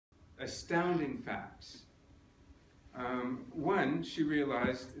astounding facts. One, she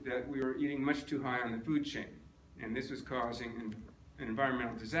realized that we were eating much too high on the food chain, and this was causing an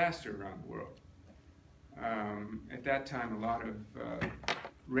environmental disaster around the world. At that time, a lot of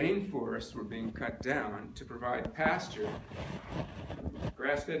rainforests were being cut down to provide pasture,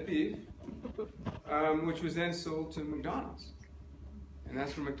 grass-fed beef, which was then sold to McDonald's. And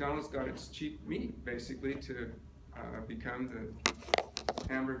that's where McDonald's got its cheap meat, basically, to become the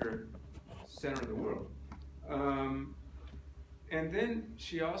hamburger center of the world. And then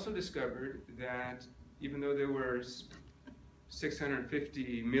she also discovered that even though there were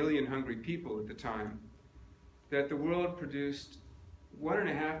 650 million hungry people at the time, that the world produced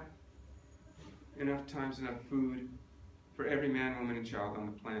 1.5 times enough food for every man, woman, and child on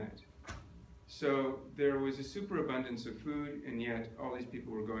the planet. So there was a superabundance of food, and yet all these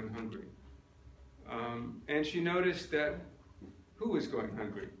people were going hungry. And she noticed that who was going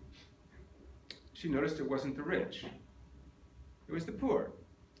hungry? She noticed it wasn't the rich. It was the poor.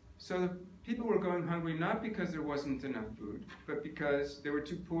 So the people were going hungry not because there wasn't enough food, but because they were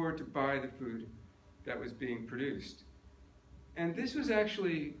too poor to buy the food that was being produced. And this was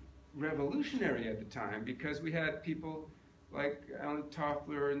actually revolutionary at the time, because we had people like Alan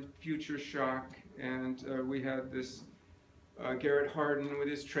Toffler and Future Shock, and we had this Garrett Hardin with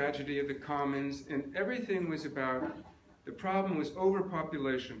his Tragedy of the Commons, and everything was about, the problem was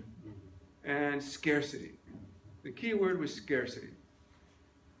overpopulation and scarcity. The key word was scarcity.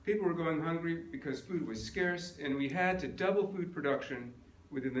 People were going hungry because food was scarce, and we had to double food production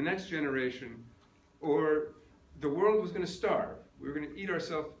within the next generation, or the world was going to starve. We were going to eat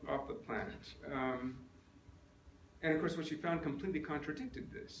ourselves off the planet. And of course, what she found completely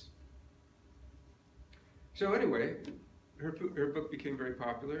contradicted this. So anyway, her book became very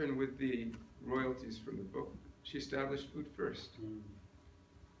popular, and with the royalties from the book, she established Food First.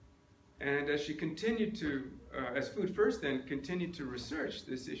 And as she continued to, as Food First then continued to research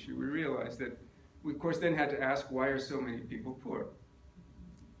this issue, we realized that we, of course, then had to ask, why are so many people poor?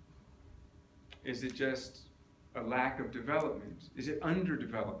 Is it just a lack of development? Is it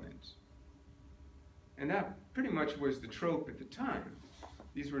underdevelopment? And that pretty much was the trope at the time.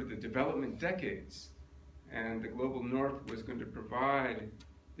 These were the development decades, and the global north was going to provide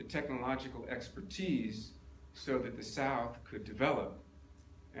the technological expertise so that the south could develop,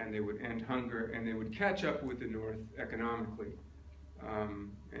 and they would end hunger, and they would catch up with the north economically.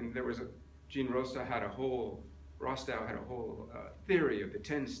 And there was Jean Rostow had a whole theory of the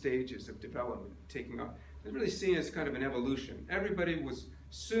 10 stages of development taking off. It was really seen as kind of an evolution. Everybody was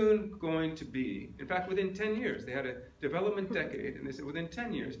soon going to be, in fact, within 10 years, they had a development decade, and they said within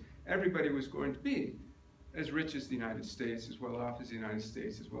 10 years, everybody was going to be as rich as the United States, as well off as the United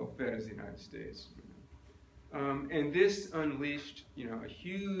States, as well fed as the United States. And this unleashed, a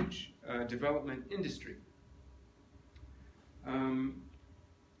huge development industry.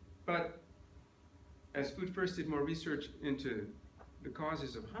 But as Food First did more research into the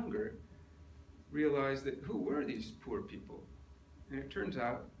causes of hunger, realized that who were these poor people? And it turns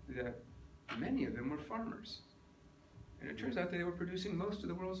out that many of them were farmers. And it turns out that they were producing most of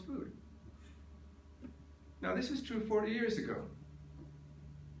the world's food. Now, this was true 40 years ago.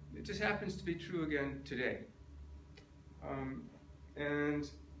 It just happens to be true again today. And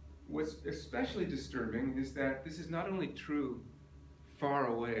what's especially disturbing is that this is not only true far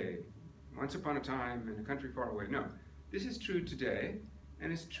away, once upon a time in a country far away. No, this is true today,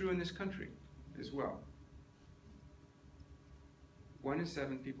 and it's true in this country as well. 1 in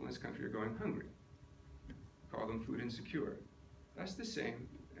 7 people in this country are going hungry. Call them food insecure. That's the same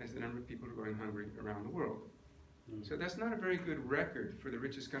as the number of people who are going hungry around the world. So that's not a very good record for the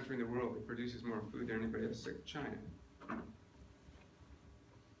richest country in the world that produces more food than anybody else, like China.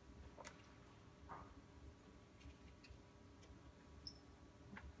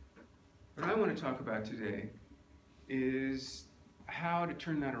 What I want to talk about today is how to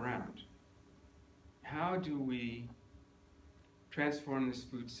turn that around. How do we transform this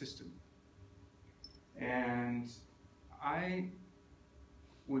food system? And I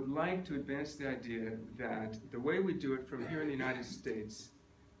would like to advance the idea that the way we do it from here in the United States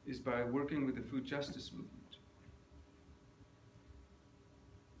is by working with the food justice movement.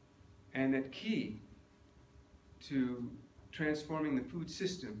 And that key to transforming the food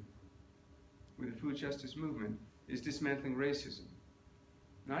system with the food justice movement is dismantling racism.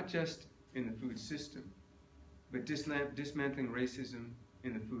 Not just in the food system, but dismantling racism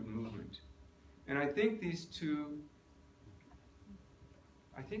in the food movement. And I think these two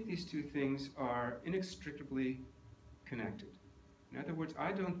things are inextricably connected. In other words,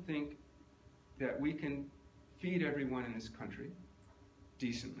 I don't think that we can feed everyone in this country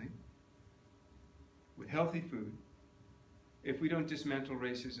decently with healthy food if we don't dismantle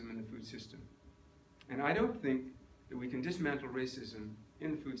racism in the food system. And I don't think that we can dismantle racism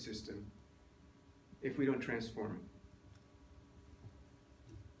in the food system if we don't transform it.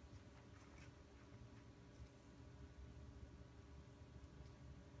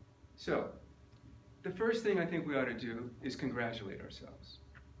 So, the first thing I think we ought to do is congratulate ourselves,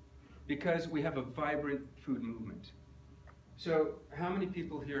 because we have a vibrant food movement. So, how many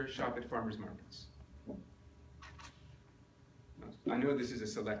people here shop at farmers markets? I know this is a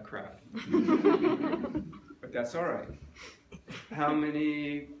select crowd, but that's all right. How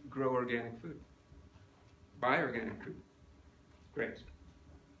many grow organic food? Buy organic food? Great.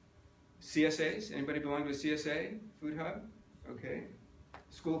 CSAs? Anybody belong to a CSA? Food Hub? Okay.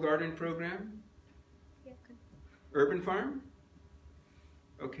 School garden program? Yeah, good. Urban farm?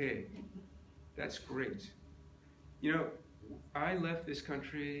 Okay. That's great. You know, I left this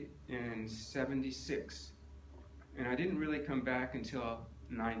country in '76, and I didn't really come back until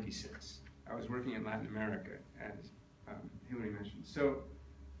 '96. I was working in Latin America, as Emory mentioned. So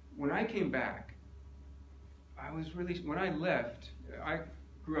when I came back, when I left, I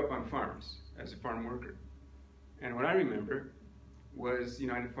grew up on farms as a farm worker. And what I remember was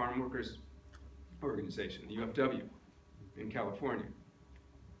United Farm Workers Organization, the UFW, in California.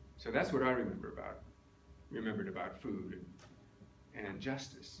 So that's what I remembered about food and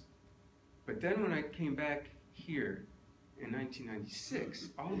justice. But then when I came back here in 1996,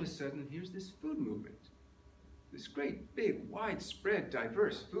 all of a sudden, here's this food movement. This great, big, widespread,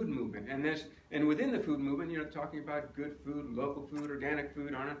 diverse food movement. And within the food movement, talking about good food, local food, organic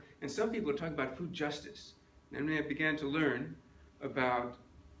food, and some people are talking about food justice. And then I began to learn about,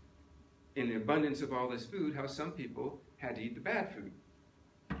 in the abundance of all this food, how some people had to eat the bad food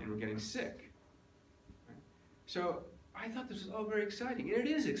and were getting sick. Right? So I thought this was all very exciting, and it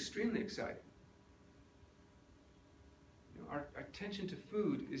is extremely exciting. Our attention to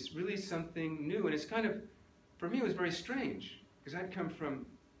food is really something new, and it's kind of, for me, it was very strange, because I'd come from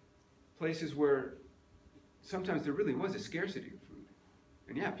places where sometimes there really was a scarcity of food.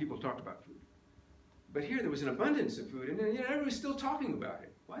 And yeah, people talked about food. But here there was an abundance of food, and then everybody's still talking about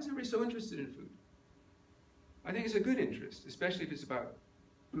it. Why is everybody so interested in food? I think it's a good interest, especially if it's about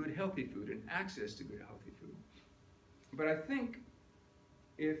good, healthy food and access to good, healthy food. But I think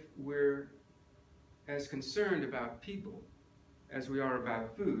if we're as concerned about people as we are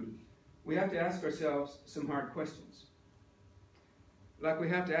about food, we have to ask ourselves some hard questions. Like we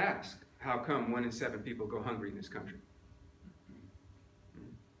have to ask, how come 1 in 7 people go hungry in this country?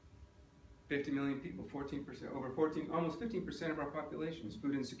 50 million people, 14%, almost 15% of our population is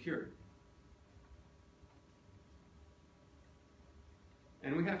food insecure.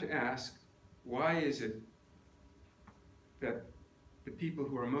 And we have to ask, why is it that the people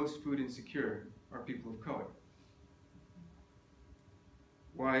who are most food insecure are people of color?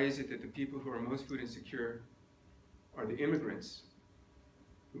 Why is it that the people who are most food insecure are the immigrants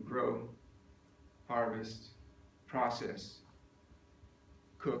who grow, harvest, process,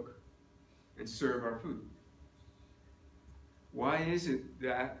 cook, and serve our food? Why is it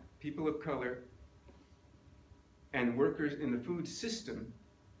that people of color and workers in the food system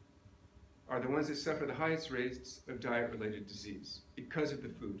are the ones that suffer the highest rates of diet-related disease because of the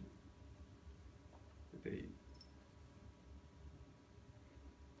food that they eat?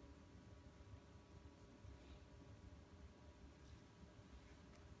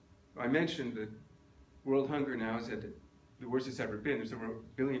 I mentioned that world hunger now is at the worst it's ever been. There's over 1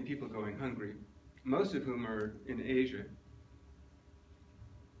 billion people going hungry, most of whom are in Asia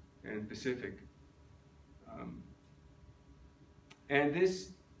and Pacific. And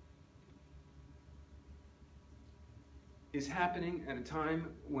this is happening at a time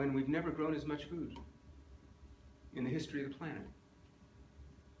when we've never grown as much food in the history of the planet.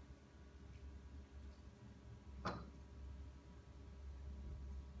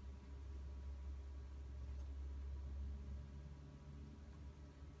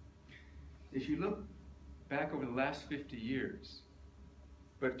 If you look back over the last 50 years,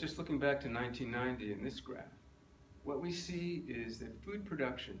 but just looking back to 1990 in this graph, what we see is that food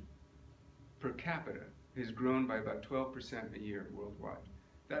production per capita has grown by about 12% a year worldwide.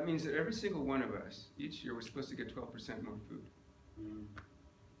 That means that every single one of us, each year, we're supposed to get 12% more food.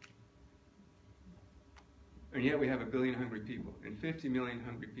 And yet we have 1 billion hungry people and 50 million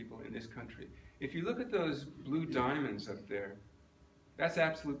hungry people in this country. If you look at those blue diamonds up there, that's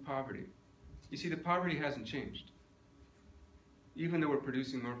absolute poverty. You see, the poverty hasn't changed. Even though we're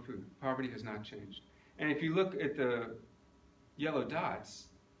producing more food, poverty has not changed. And if you look at the yellow dots,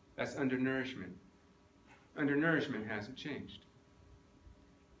 that's undernourishment. Undernourishment hasn't changed.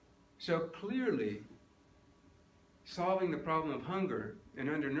 So clearly, solving the problem of hunger and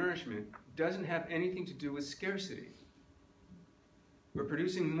undernourishment doesn't have anything to do with scarcity. We're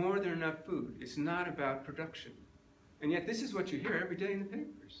producing more than enough food. It's not about production. And yet this is what you hear every day in the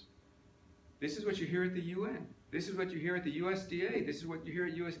papers. This is what you hear at the UN. This is what you hear at the USDA. This is what you hear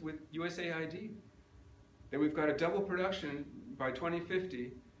at with USAID. That we've got to double production by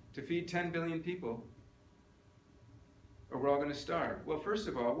 2050 to feed 10 billion people, or we're all going to starve. Well, first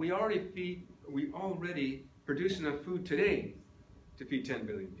of all, we already produce enough food today to feed 10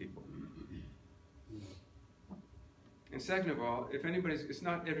 billion people. And second of all, it's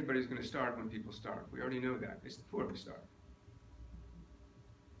not everybody's going to starve when people starve. We already know that. It's the poor who starve.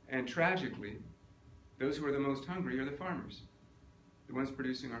 And tragically, those who are the most hungry are the farmers, the ones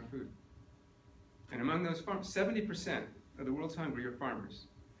producing our food. And among those farmers, 70% of the world's hungry are farmers.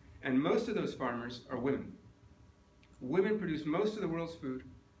 And most of those farmers are women. Women produce most of the world's food,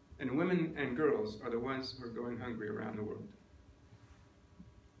 and women and girls are the ones who are going hungry around the world.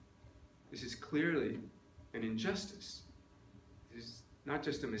 This is clearly an injustice. This is not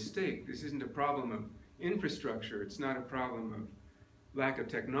just a mistake. This isn't a problem of infrastructure. It's not a problem of lack of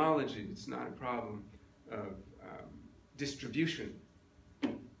technology. It's not a problem of distribution.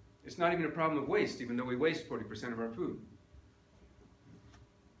 It's not even a problem of waste, even though we waste 40% of our food.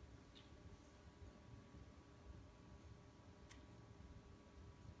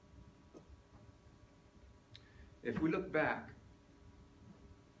 If we look back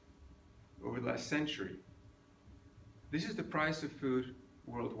over the last century, this is the price of food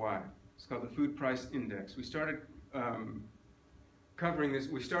worldwide. It's called the Food Price Index. We started covering this,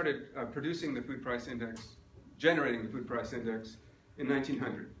 we started producing the Food Price Index, generating the Food Price Index in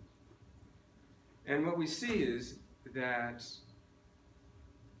 1900. And what we see is that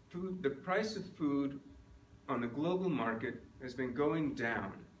the price of food on the global market has been going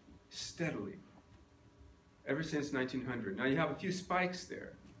down steadily ever since 1900. Now you have a few spikes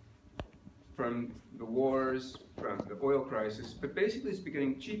there from the wars, from the oil crisis, but basically it's been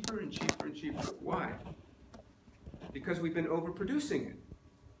getting cheaper and cheaper and cheaper. Why? Because we've been overproducing it.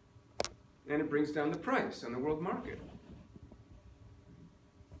 And it brings down the price on the world market.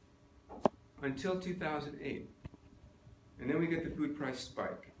 Until 2008. And then we get the food price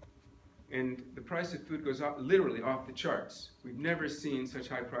spike. And the price of food goes literally off the charts. We've never seen such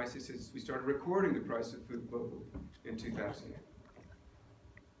high prices since we started recording the price of food globally in 2008.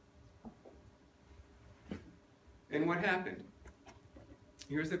 And what happened?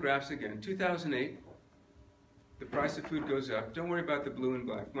 Here's the graphs again. 2008, the price of food goes up. Don't worry about the blue and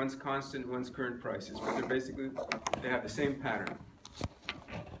black. One's constant, one's current prices, but they have the same pattern.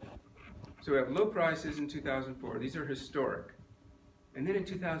 So we have low prices in 2004. These are historic. And then in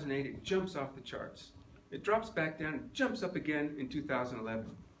 2008, it jumps off the charts. It drops back down and jumps up again in 2011.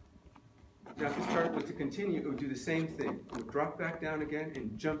 Now, if this chart were to continue, it would do the same thing. It would drop back down again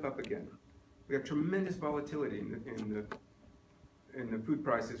and jump up again. We have tremendous volatility in the food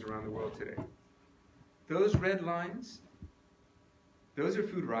prices around the world today. Those red lines, those are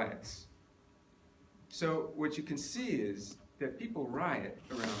food riots. So what you can see is that people riot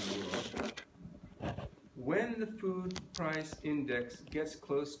around the world when the food price index gets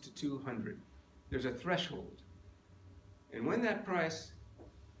close to 200. There's a threshold. And when that price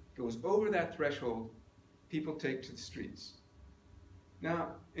goes over that threshold, people take to the streets. Now,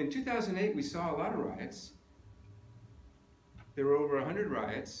 in 2008, we saw a lot of riots. There were over 100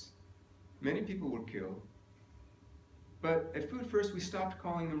 riots. Many people were killed. But at Food First, we stopped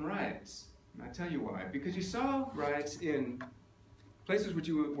calling them riots. And I'll tell you why. Because you saw riots in places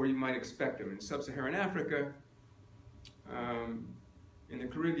where you might expect them, in sub-Saharan Africa, in the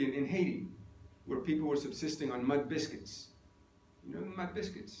Caribbean, in Haiti, where people were subsisting on mud biscuits. You know mud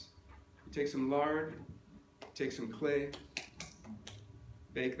biscuits? You take some lard, take some clay,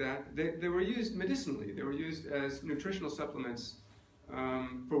 bake that. They were used medicinally. They were used as nutritional supplements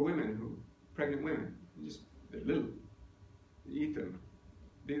for women, pregnant women. They're little. You eat them.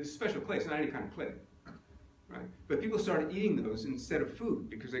 There's special clay. It's not any kind of clay. Right? But people started eating those instead of food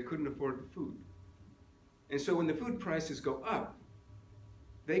because they couldn't afford the food. And so when the food prices go up,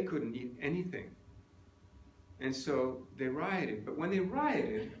 they couldn't eat anything. And so they rioted. But when they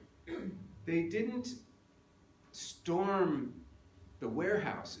rioted, they didn't storm the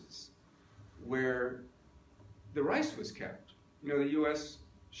warehouses where the rice was kept. You know, the U.S.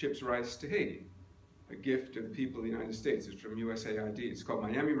 ships rice to Haiti, a gift to the people of the United States. It's from USAID. It's called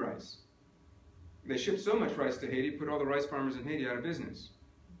Miami rice. They shipped so much rice to Haiti, put all the rice farmers in Haiti out of business.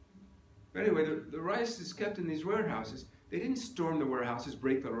 But anyway, the rice is kept in these warehouses. They didn't storm the warehouses,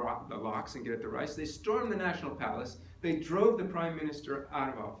 break the locks and get at the rice. They stormed the National Palace. They drove the Prime Minister out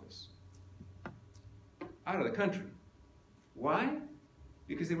of office, out of the country. Why?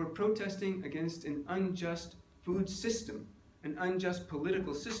 Because they were protesting against an unjust food system, an unjust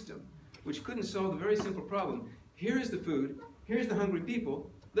political system, which couldn't solve the very simple problem. Here is the food, here's the hungry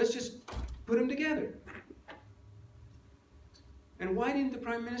people, let's just put them together. And why didn't the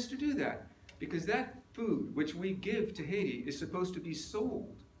Prime Minister do that? Because that food which we give to Haiti is supposed to be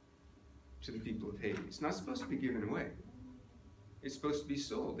sold to the people of Haiti. It's not supposed to be given away. It's supposed to be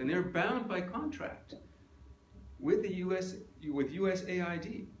sold. And they're bound by contract with the with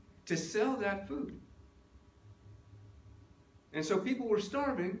USAID to sell that food. And so people were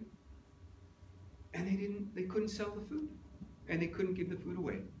starving, and they couldn't sell the food, and they couldn't give the food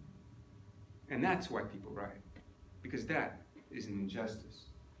away. And that's why people riot, because that is an injustice.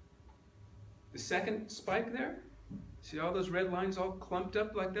 The second spike there, see all those red lines all clumped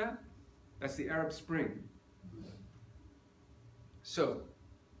up like that? That's the Arab Spring. So,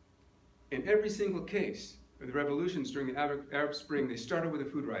 in every single case of the revolutions during the Arab Spring, they started with a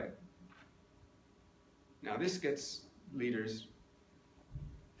food riot. Now this gets leaders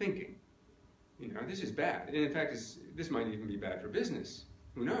thinking, you know, this is bad. And in fact, this might even be bad for business.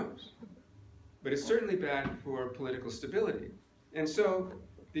 Who knows? But it's certainly bad for political stability. And so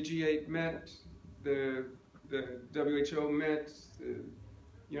the G8 met, the WHO met, the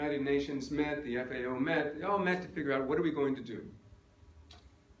United Nations met, the FAO met. They all met to figure out what are we going to do.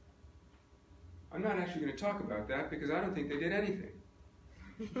 I'm not actually going to talk about that because I don't think they did anything.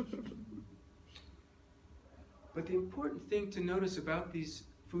 But the important thing to notice about these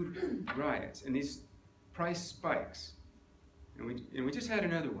food riots and these price spikes, and we just had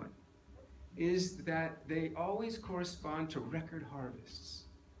another one, is that they always correspond to record harvests.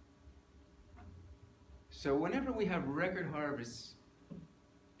 So whenever we have record harvests,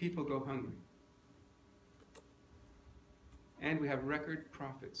 people go hungry. And we have record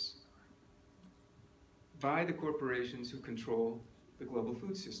profits by the corporations who control the global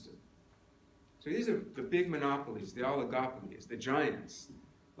food system. So these are the big monopolies, the oligopolies, the giants,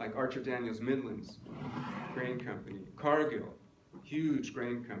 like Archer Daniels Midland's grain company, Cargill, huge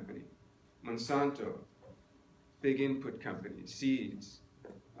grain company, Monsanto, big input company, seeds,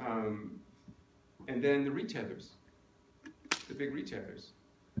 and then the retailers, the big retailers,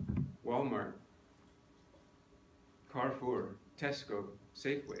 Walmart, Carrefour, Tesco,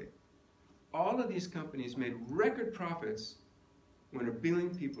 Safeway. All of these companies made record profits when 1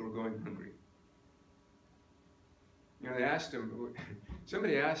 billion people were going hungry. You know, they asked them,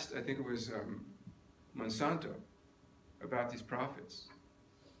 somebody asked, I think it was Monsanto, about these profits.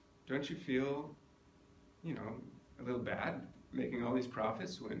 Don't you feel, you know, a little bad making all these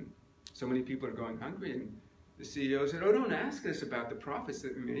profits when so many people are going hungry? And the CEO said, oh, don't ask us about the profits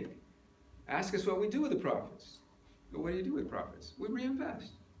that we make. Ask us what we do with the profits. Well, what do you do with profits? We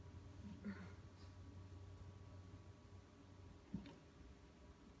reinvest.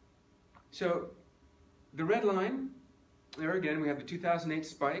 So the red line, there again, we have the 2008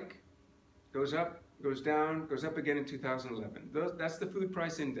 spike, goes up, goes down, goes up again in 2011. That's the food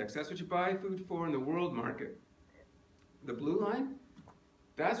price index. That's what you buy food for in the world market. The blue line,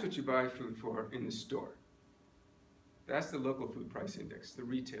 that's what you buy food for in the store. That's the local food price index, the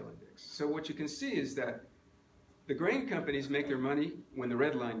retail index. So what you can see is that the grain companies make their money when the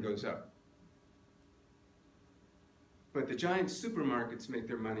red line goes up. But the giant supermarkets make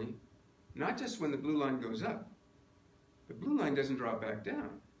their money not just when the blue line goes up. The blue line doesn't drop back down.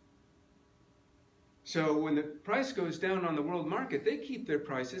 So when the price goes down on the world market, they keep their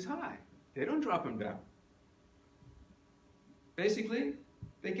prices high. They don't drop them down. Basically,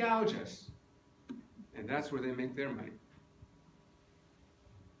 they gouge us. And that's where they make their money.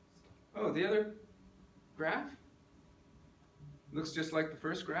 Oh, the other graph looks just like the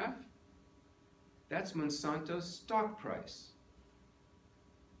first graph. That's Monsanto's stock price.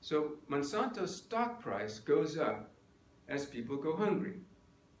 So Monsanto's stock price goes up as people go hungry.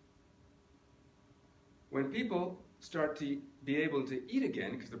 When people start to be able to eat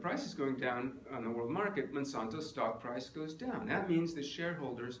again, because the price is going down on the world market, Monsanto's stock price goes down. That means the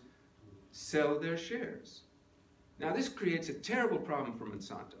shareholders sell their shares. Now this creates a terrible problem for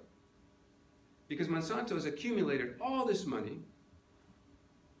Monsanto, because Monsanto has accumulated all this money.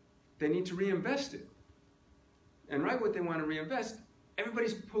 They need to reinvest it. And right what they want to reinvest,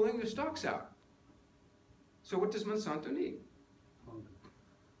 everybody's pulling their stocks out. So what does Monsanto need?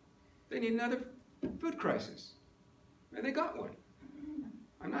 They need another food crisis. And they got one.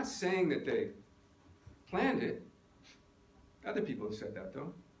 I'm not saying that they planned it. Other people have said that,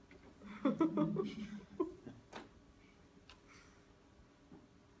 though.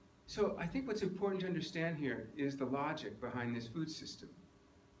 So I think what's important to understand here is the logic behind this food system.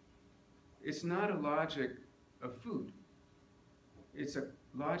 It's not a logic of food. It's a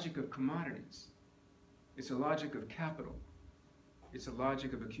logic of commodities. It's a logic of capital. It's a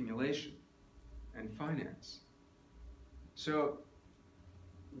logic of accumulation and finance. So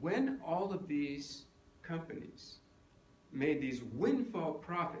when all of these companies made these windfall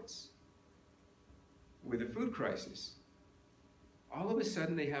profits with the food crisis, all of a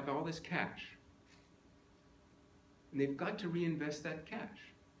sudden they have all this cash. And they've got to reinvest that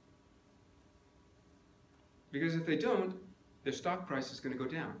cash. Because if they don't, their stock price is going to go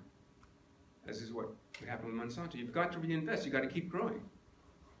down, as is what happened with Monsanto. You've got to reinvest. You've got to keep growing.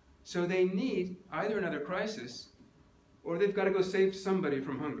 So they need either another crisis, or they've got to go save somebody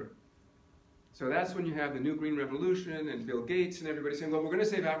from hunger. So that's when you have the new green revolution and Bill Gates and everybody saying, well, we're going to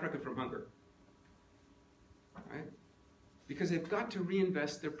save Africa from hunger. Right? Because they've got to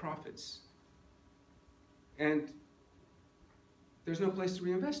reinvest their profits. And there's no place to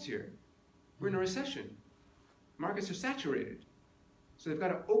reinvest here. We're in a recession. Markets are saturated. So they've got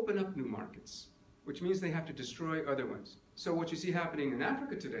to open up new markets, which means they have to destroy other ones. So what you see happening in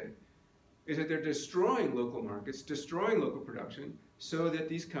Africa today is that they're destroying local markets, destroying local production, so that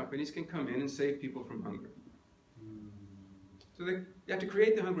these companies can come in and save people from hunger. So you have to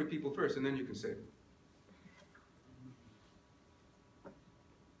create the hungry people first, and then you can save them.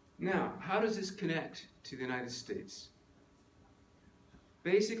 Now, how does this connect to the United States?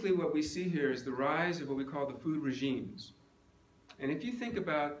 Basically, what we see here is the rise of what we call the food regimes. And if you think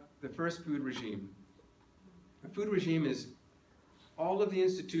about the first food regime, a food regime is all of the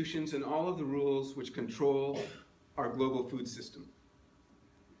institutions and all of the rules which control our global food system.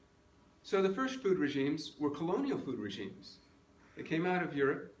 So the first food regimes were colonial food regimes. They came out of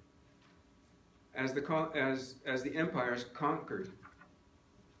Europe as the empires conquered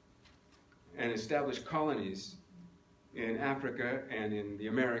and established colonies in Africa and in the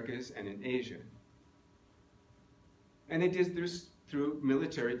Americas and in Asia. And they did this through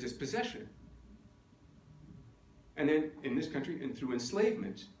military dispossession. And then in this country, and through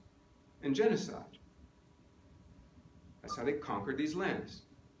enslavement and genocide. That's how they conquered these lands.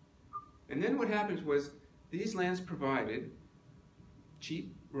 And then what happened was these lands provided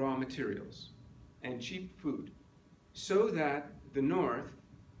cheap raw materials and cheap food so that the North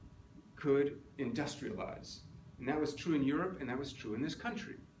could industrialize. And that was true in Europe, and that was true in this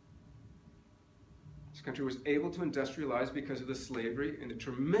country. This country was able to industrialize because of the slavery and the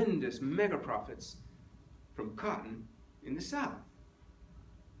tremendous mega profits from cotton in the South.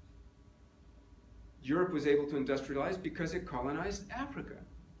 Europe was able to industrialize because it colonized Africa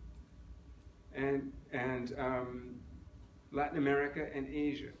and Latin America and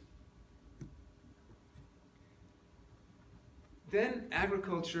Asia. Then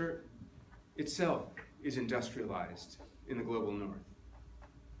agriculture itself is industrialized in the global north.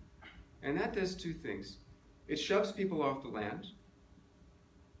 And that does two things. It shoves people off the land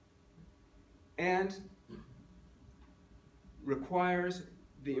and requires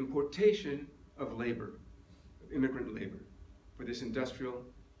the importation of labor, of immigrant labor, for this industrial,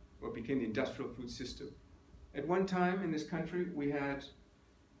 what became the industrial food system. At one time in this country, we had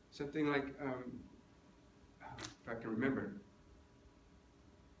something like, if I can remember,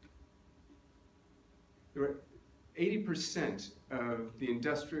 there were 80% of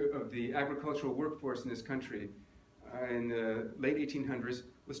the agricultural workforce in this country in the late 1800s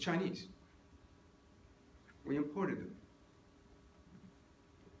was Chinese. We imported them.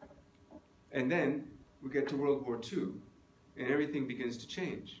 And then we get to World War II, and everything begins to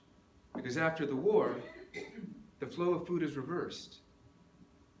change. Because after the war, the flow of food is reversed.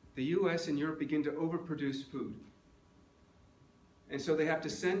 The US and Europe begin to overproduce food. And so they have to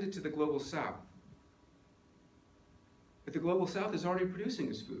send it to the global south. But the global south is already producing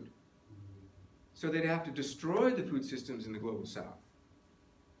this food. So they'd have to destroy the food systems in the global south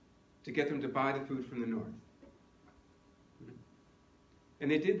to get them to buy the food from the north.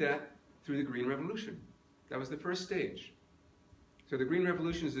 And they did that through the Green Revolution. That was the first stage. So the Green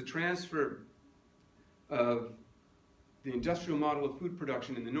Revolution is the transfer of the industrial model of food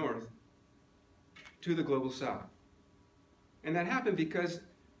production in the north to the global south. And that happened because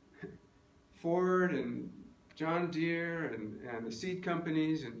Ford and John Deere and the seed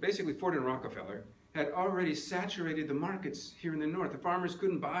companies, and basically Ford and Rockefeller, had already saturated the markets here in the north. The farmers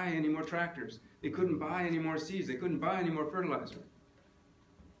couldn't buy any more tractors. They couldn't buy any more seeds. They couldn't buy any more fertilizer.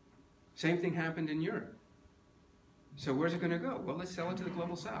 Same thing happened in Europe. So where's it going to go? Well, let's sell it to the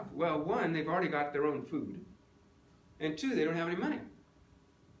global south. Well, one, they've already got their own food. And two, they don't have any money.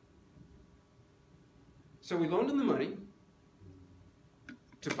 So we loaned them the money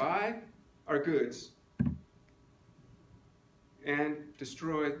to buy our goods and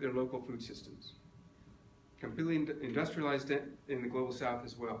destroy their local food systems. completely industrialized in the global south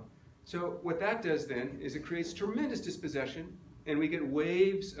as well. So what that does then is it creates tremendous dispossession, and we get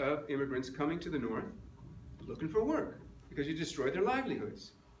waves of immigrants coming to the north looking for work because you destroyed their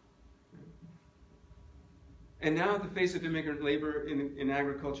livelihoods. And now the face of immigrant labor in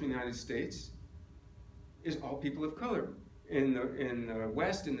agriculture in the United States is all people of color. In the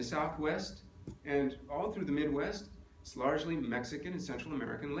West, in the Southwest, and all through the Midwest, it's largely Mexican and Central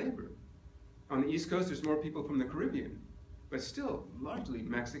American labor. On the East Coast, there's more people from the Caribbean, but still largely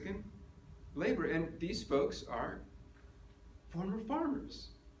Mexican labor. And these folks are former farmers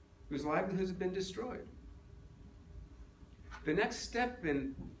whose livelihoods have been destroyed. The next step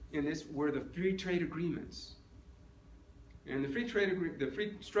in this were the free trade agreements. And the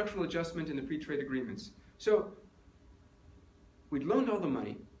free structural adjustment and the free trade agreements. So we'd loaned all the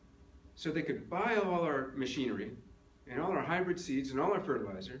money so they could buy all our machinery and all our hybrid seeds and all our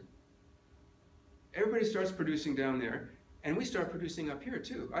fertilizer. Everybody starts producing down there, and we start producing up here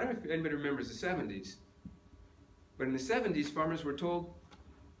too. I don't know if anybody remembers the 70s, but in the 70s, farmers were told,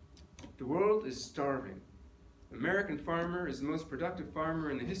 the world is starving. The American farmer is the most productive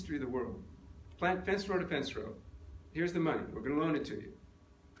farmer in the history of the world. Plant fence row to fence row. Here's the money, we're gonna loan it to you.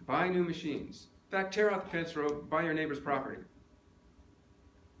 Buy new machines. In fact, tear out the fence row, buy your neighbor's property.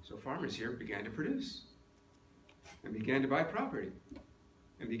 So farmers here began to produce and began to buy property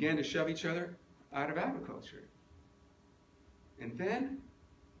and began to shove each other out of agriculture. And then,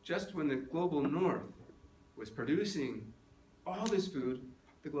 just when the global north was producing all this food,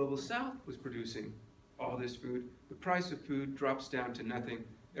 the global south was producing all this food. The price of food drops down to nothing.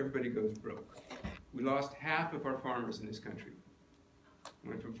 Everybody goes broke. We lost half of our farmers in this country.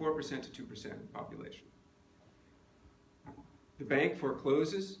 Went from 4% to 2% of the population. The bank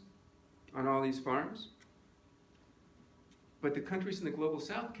forecloses on all these farms, but the countries in the global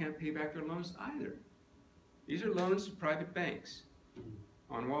south can't pay back their loans either. These are loans to private banks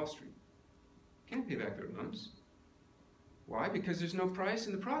on Wall Street. Can't pay back their loans. Why? Because there's no price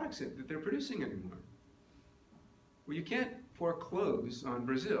in the products that they're producing anymore. Well, you can't foreclose on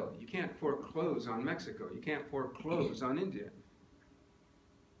Brazil. You can't foreclose on Mexico. You can't foreclose on India.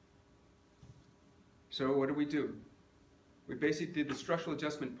 So what do? We basically did the structural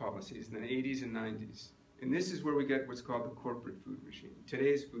adjustment policies in the 80s and 90s. And this is where we get what's called the corporate food regime,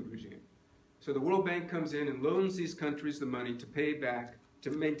 today's food regime. So the World Bank comes in and loans these countries the money to pay back, to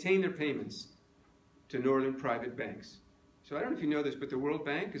maintain their payments to northern private banks. So I don't know if you know this, but the World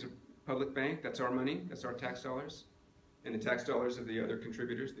Bank is a public bank. That's our money, that's our tax dollars, and the tax dollars of the other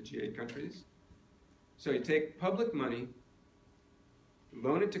contributors, the G8 countries. So you take public money,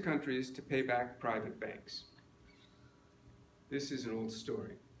 loan it to countries to pay back private banks. This is an old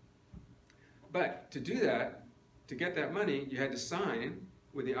story. But to do that, to get that money, you had to sign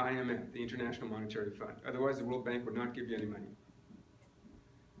with the IMF, the International Monetary Fund. Otherwise, the World Bank would not give you any money.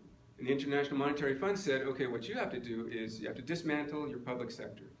 And the International Monetary Fund said, okay, what you have to do is you have to dismantle your public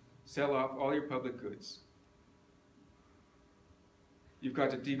sector, sell off all your public goods. You've got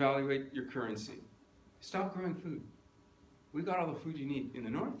to devaluate your currency. Stop growing food. We've got all the food you need in the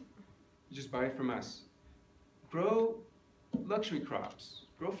north. You just buy it from us. Grow luxury crops,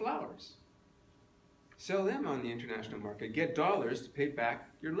 grow flowers. Sell them on the international market. Get dollars to pay back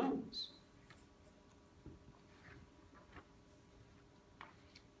your loans.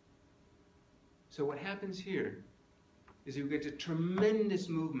 So what happens here is you get a tremendous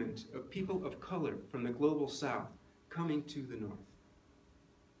movement of people of color from the global south coming to the north,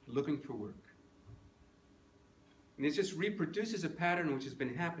 looking for work. And it just reproduces a pattern which has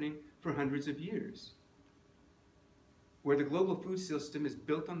been happening for hundreds of years, where the global food system is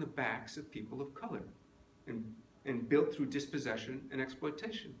built on the backs of people of color and built through dispossession and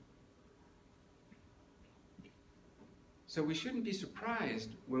exploitation. So we shouldn't be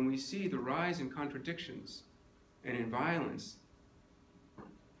surprised when we see the rise in contradictions and in violence,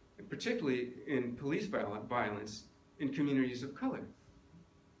 particularly in police violence in communities of color,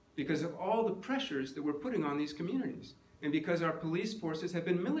 because of all the pressures that we're putting on these communities, and because our police forces have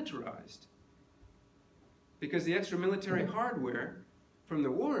been militarized. Because the extra military hardware from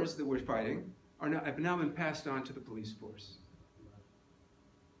the wars that we're fighting have now been passed on to the police force.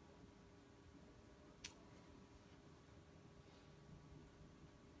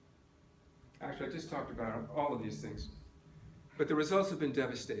 Actually, I just talked about all of these things. But the results have been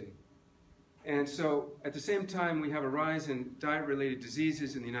devastating. And so, at the same time, we have a rise in diet-related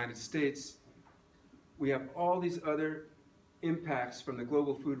diseases in the United States. We have all these other impacts from the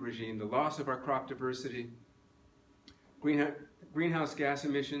global food regime, the loss of our crop diversity, greenhouse gas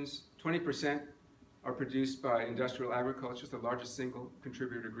emissions. 20% are produced by industrial agriculture, the largest single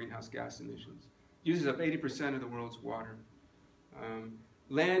contributor to greenhouse gas emissions. uses up 80% of the world's water.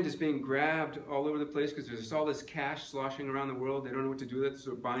 Land is being grabbed all over the place because there's all this cash sloshing around the world. They don't know what to do with it,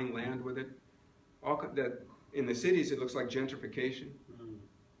 so they're buying land with it. In the cities, it looks like gentrification.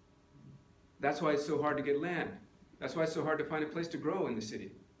 That's why it's so hard to get land. That's why it's so hard to find a place to grow in the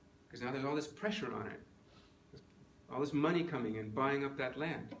city, because now there's all this pressure on it. All this money coming in, buying up that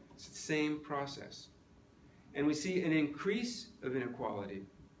land. It's the same process. And we see an increase of inequality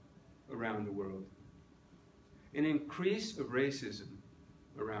around the world. An increase of racism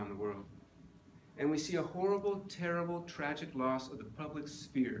around the world. And we see a horrible, terrible, tragic loss of the public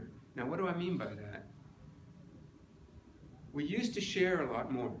sphere. Now, what do I mean by that? We used to share a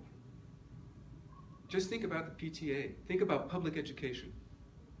lot more. Just think about the PTA. Think about public education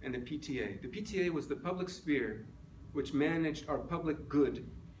and the PTA. The PTA was the public sphere which managed our public good,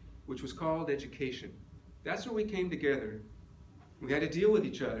 which was called education. That's where we came together. We had to deal with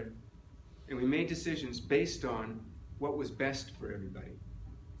each other, and we made decisions based on what was best for everybody.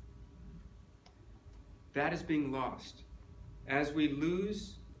 That is being lost. As we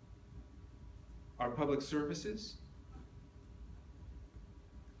lose our public services,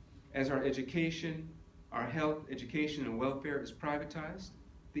 as our education, our health, education, and welfare is privatized,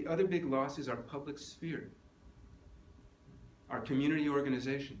 the other big loss is our public sphere, our community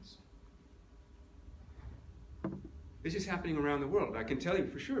organizations. This is happening around the world. I can tell you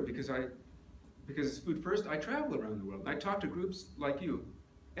for sure because it's Food First, I travel around the world. I talk to groups like you,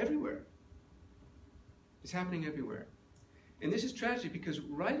 everywhere. It's happening everywhere. And this is tragic because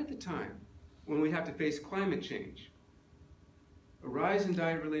right at the time when we have to face climate change, a rise in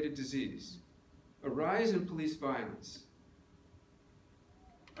diet-related disease, a rise in police violence,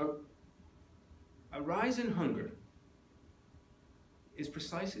 a rise in hunger, is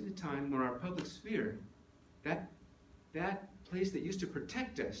precisely the time when our public sphere, that place that used to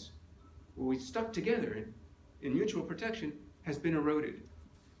protect us, where we stuck together in mutual protection, has been eroded.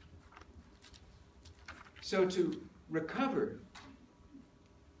 So to recover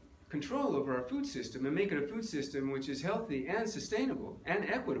control over our food system and make it a food system which is healthy and sustainable and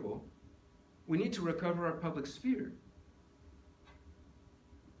equitable, we need to recover our public sphere.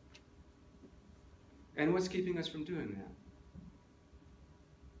 And what's keeping us from doing that?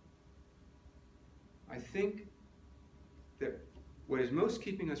 I think that what is most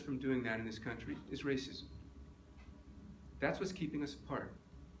keeping us from doing that in this country is racism. That's what's keeping us apart.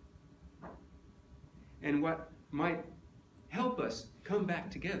 And what might help us come back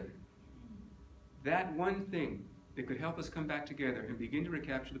together, that one thing that could help us come back together and begin to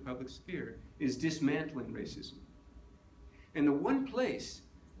recapture the public sphere, is dismantling racism. And the one place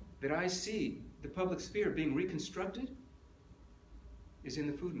that I see the public sphere being reconstructed is in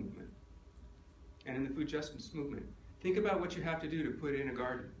the food movement and in the food justice movement. Think about what you have to do to put in a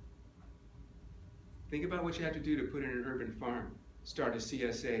garden. Think about what you have to do to put in an urban farm, start a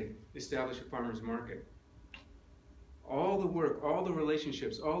CSA, establish a farmer's market. All the work, all the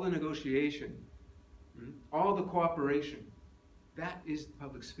relationships, all the negotiation, all the cooperation, that is the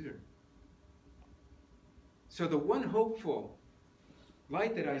public sphere. So the one hopeful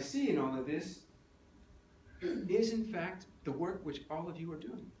light that I see in all of this is in fact the work which all of you are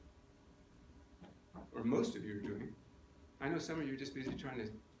doing. Or most of you are doing. I know some of you are just busy trying to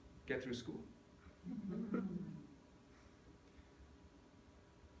get through school.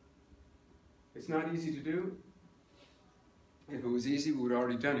 It's not easy to do. If it was easy, we would have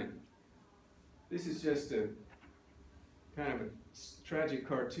already done it. This is just a kind of a tragic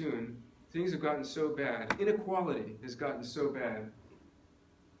cartoon. Things have gotten so bad. Inequality has gotten so bad.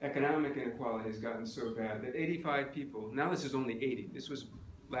 Economic inequality has gotten so bad that 85 people, now this is only 80. This was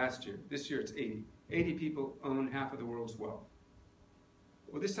last year. This year it's 80. 80 people own half of the world's wealth.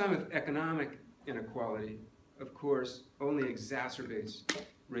 Well, this time of economic inequality, of course, only exacerbates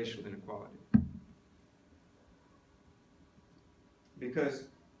racial inequality. Because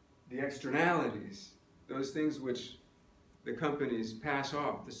the externalities, those things which the companies pass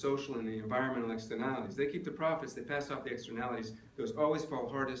off, the social and the environmental externalities, they keep the profits, they pass off the externalities. Those always fall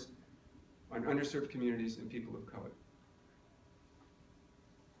hardest on underserved communities and people of color.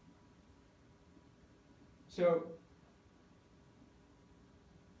 So,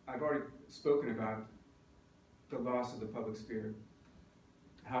 I've already spoken about the loss of the public sphere,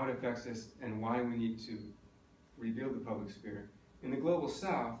 how it affects us, and why we need to rebuild the public sphere. In the global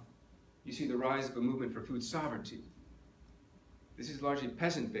south, you see the rise of a movement for food sovereignty. This is largely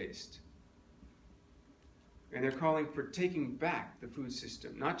peasant-based. And they're calling for taking back the food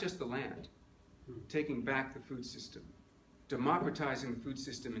system, not just the land, taking back the food system, democratizing the food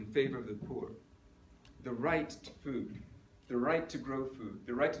system in favor of the poor, the right to food, the right to grow food,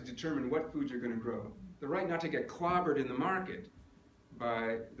 the right to determine what foods you're going to grow, the right not to get clobbered in the market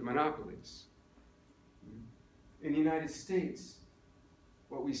by the monopolies. In the United States,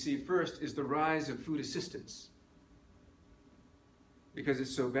 what we see first is the rise of food assistance because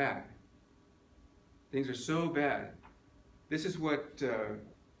it's so bad. Things are so bad. This is what the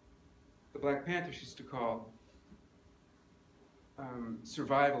Black Panthers used to call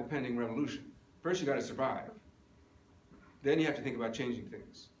survival pending revolution. First you got to survive. Then you have to think about changing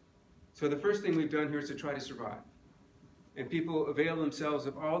things. So the first thing we've done here is to try to survive. And people avail themselves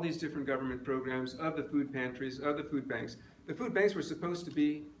of all these different government programs, of the food pantries, of the food banks. The food banks were supposed to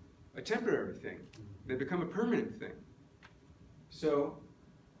be a temporary thing. They become a permanent thing. So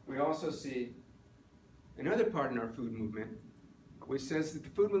we also see another part in our food movement which says that the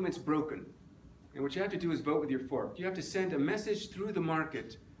food movement's broken. And what you have to do is vote with your fork. You have to send a message through the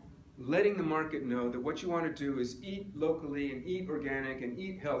market, letting the market know that what you want to do is eat locally and eat organic and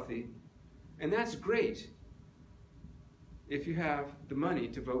eat healthy. And that's great if you have the money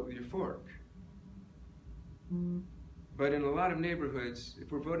to vote with your fork. But in a lot of neighborhoods,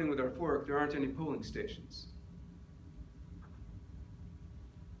 if we're voting with our fork, there aren't any polling stations.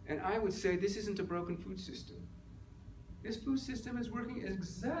 And I would say this isn't a broken food system. This food system is working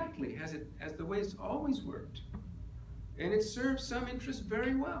exactly as the way it's always worked. And it serves some interests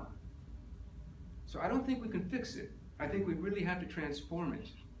very well. So I don't think we can fix it. I think we really have to transform it.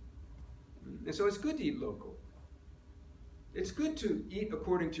 And so it's good to eat local. It's good to eat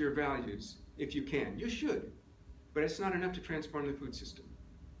according to your values, if you can. You should. But it's not enough to transform the food system.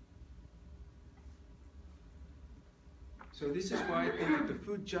 So this is why I think that the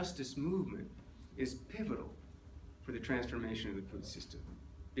food justice movement is pivotal for the transformation of the food system,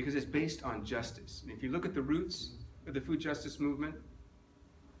 because it's based on justice. And if you look at the roots of the food justice movement,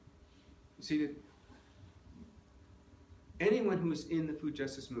 you see that anyone who is in the food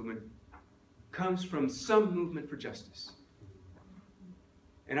justice movement comes from some movement for justice.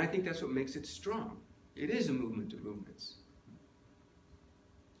 And I think that's what makes it strong. It is a movement of movements.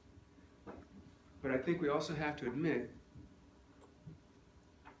 But I think we also have to admit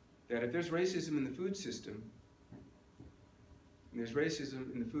that if there's racism in the food system, and there's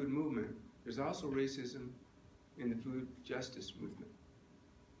racism in the food movement, there's also racism in the food justice movement.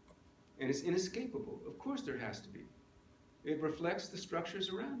 And it's inescapable. Of course there has to be. It reflects the structures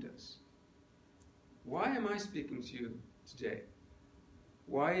around us. Why am I speaking to you today?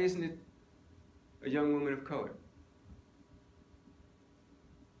 Why isn't it a young woman of color?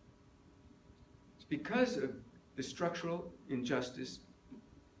 It's because of the structural injustice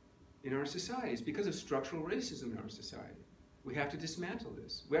in our society. It's because of structural racism in our society. We have to dismantle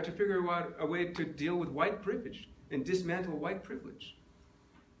this. We have to figure out a way to deal with white privilege and dismantle white privilege.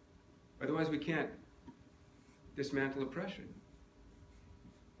 Otherwise we can't dismantle oppression.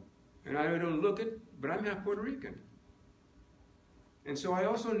 And I don't look it, but I'm half Puerto Rican. And so I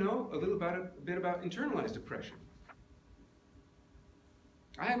also know a bit about internalized oppression.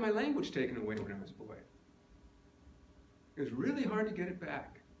 I had my language taken away when I was a boy. It was really hard to get it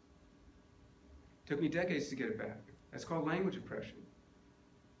back. It took me decades to get it back. That's called language oppression.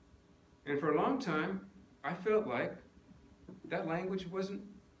 And for a long time, I felt like that language wasn't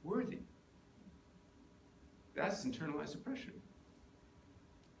worthy. That's internalized oppression.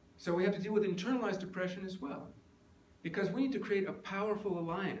 So we have to deal with internalized oppression as well, because we need to create a powerful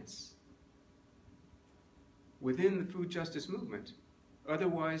alliance within the food justice movement.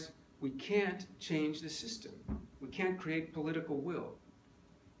 Otherwise, we can't change the system. We can't create political will.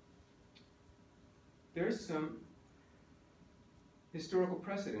 There's some historical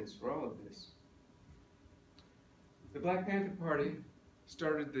precedents for all of this. The Black Panther Party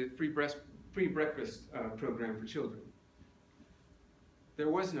started the free breakfast program for children. There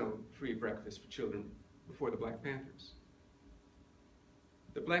was no free breakfast for children before the Black Panthers.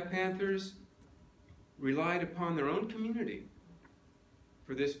 The Black Panthers relied upon their own community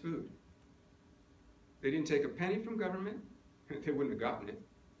for this food. They didn't take a penny from government. They wouldn't have gotten it.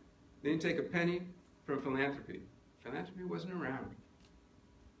 They didn't take a penny from philanthropy. Philanthropy wasn't around.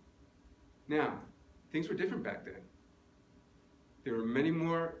 Now, things were different back then. There were many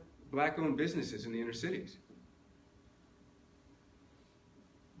more black-owned businesses in the inner cities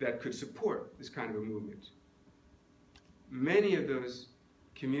that could support this kind of a movement. Many of those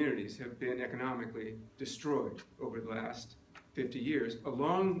communities have been economically destroyed over the last 50 years,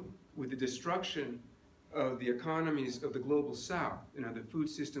 along with the destruction of the economies of the global south, the food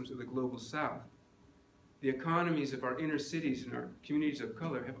systems of the global south. The economies of our inner cities and our communities of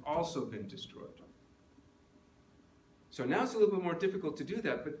color have also been destroyed. So now it's a little bit more difficult to do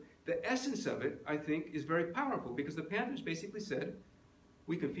that, but the essence of it, I think, is very powerful because the Panthers basically said,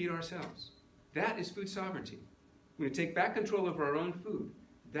 we can feed ourselves. That is food sovereignty. We're going to take back control over our own food.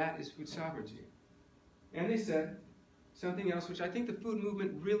 That is food sovereignty. And they said something else which I think the food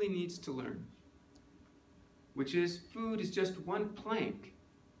movement really needs to learn, which is food is just one plank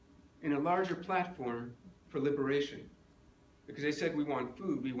in a larger platform for liberation. Because they said we want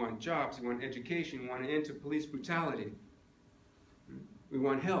food, we want jobs, we want education, we want an end to police brutality. We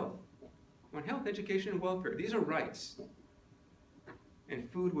want health. We want health, education, and welfare. These are rights. And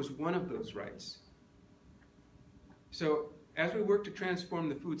food was one of those rights. So as we work to transform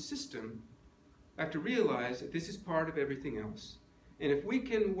the food system, I have to realize that this is part of everything else. And if we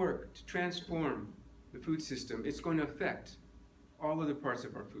can work to transform the food system, it's going to affect all other parts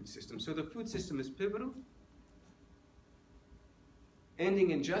of our food system. So the food system is pivotal.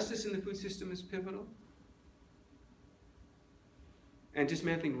 Ending injustice in the food system is pivotal. And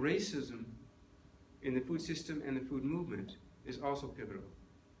dismantling racism in the food system and the food movement is also pivotal.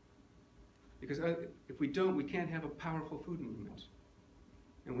 Because if we don't, we can't have a powerful food movement.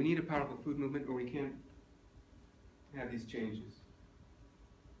 And we need a powerful food movement or we can't have these changes.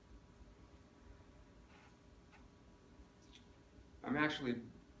 I'm actually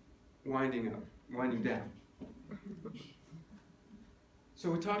winding down. So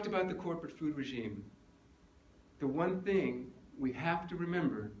we talked about the corporate food regime. The one thing we have to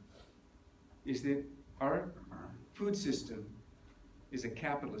remember is that our food system is a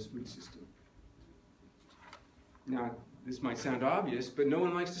capitalist food system. Now, this might sound obvious, but no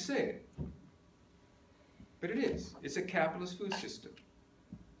one likes to say it. But it is. It's a capitalist food system.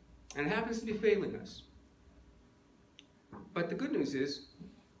 And it happens to be failing us. But the good news is,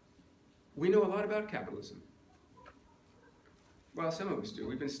 we know a lot about capitalism. Well, some of us do.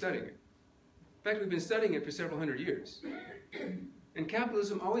 We've been studying it. In fact, we've been studying it for several hundred years. And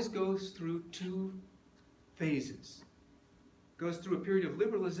capitalism always goes through two phases. It goes through a period of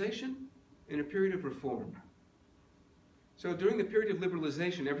liberalization and a period of reform. So during the period of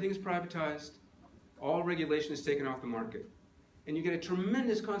liberalization, everything is privatized, all regulation is taken off the market, and you get a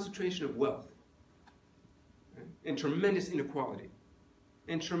tremendous concentration of wealth, right? And tremendous inequality,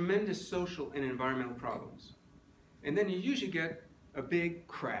 and tremendous social and environmental problems. And then you usually get a big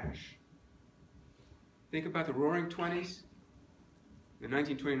crash. Think about the Roaring '20s, the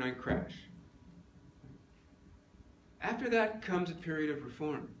 1929 crash. After that comes a period of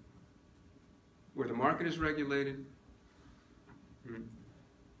reform, where the market is regulated,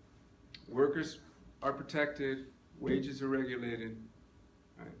 workers are protected, wages are regulated,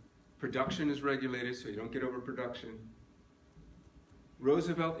 right? Production is regulated so you don't get overproduction.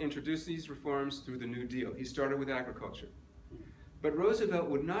 Roosevelt introduced these reforms through the New Deal. He started with agriculture. But Roosevelt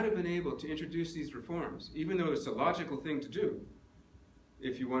would not have been able to introduce these reforms, even though it's a logical thing to do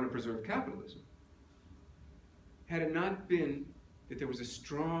if you want to preserve capitalism, had it not been that there was a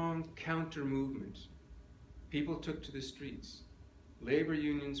strong counter movement. People took to the streets. Labor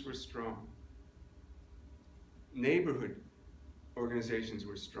unions were strong. Neighborhood organizations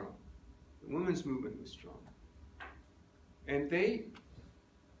were strong. The women's movement was strong. And they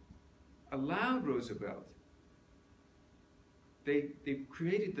allowed Roosevelt, they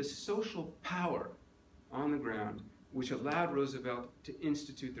created the social power on the ground which allowed Roosevelt to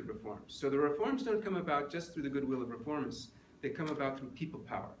institute the reforms. So the reforms don't come about just through the goodwill of reformists. They come about through people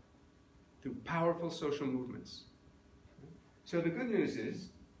power, through powerful social movements. So the good news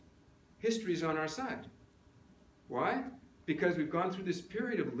is, history is on our side. Why? Because we've gone through this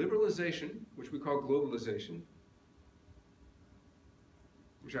period of liberalization, which we call globalization,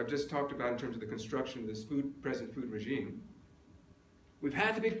 which I've just talked about in terms of the construction of this present food regime. We've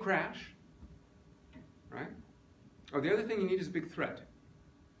had the big crash, right? Oh, the other thing you need is a big threat.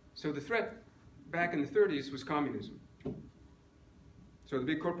 So the threat back in the 30s was communism. So the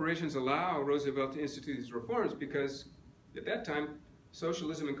big corporations allow Roosevelt to institute these reforms because at that time,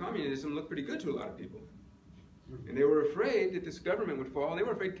 socialism and communism looked pretty good to a lot of people. And they were afraid that this government would fall, and they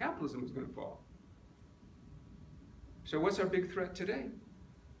were afraid capitalism was going to fall. So what's our big threat today?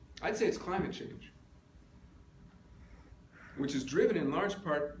 I'd say it's climate change, which is driven in large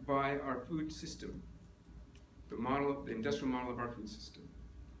part by our food system, the industrial model of our food system.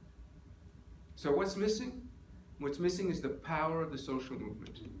 So what's missing? What's missing is the power of the social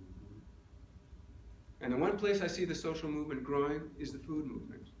movement. And the one place I see the social movement growing is the food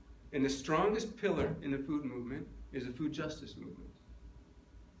movement. And the strongest pillar in the food movement is the food justice movement.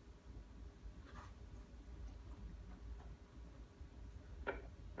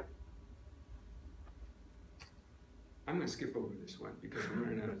 I'm going to skip over this one because we're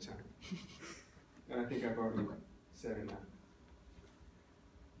running out of time. And I think I've already said enough.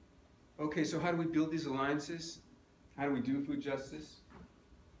 Okay, so how do we build these alliances? How do we do food justice?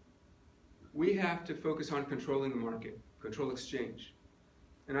 We have to focus on controlling the market, control exchange.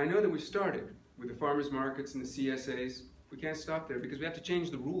 And I know that we started with the farmers markets and the CSAs. We can't stop there because we have to change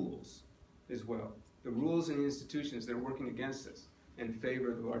the rules as well. The rules and the institutions that are working against us in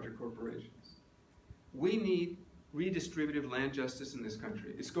favor of the larger corporations. We need redistributive land justice in this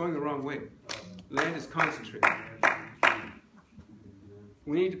country. It's going the wrong way. Land is concentrated.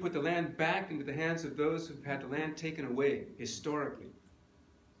 We need to put the land back into the hands of those who've had the land taken away historically.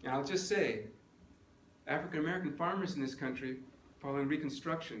 And I'll just say, African American farmers in this country, following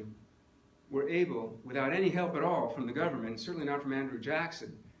Reconstruction, were able, without any help at all from the government, certainly not from Andrew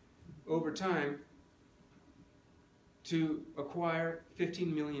Jackson, over time, to acquire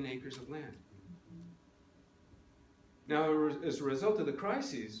 15 million acres of land. Now, as a result of the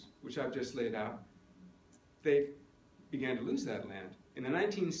crises, which I've just laid out, they began to lose that land. In the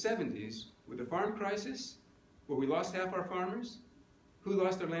 1970s, with the farm crisis, where we lost half our farmers, who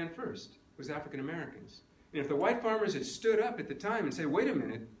lost their land first? It was African Americans. And if the white farmers had stood up at the time and said, wait a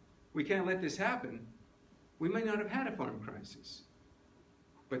minute, we can't let this happen, we might not have had a farm crisis.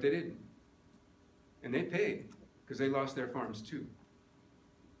 But they didn't. And they paid, because they lost their farms too.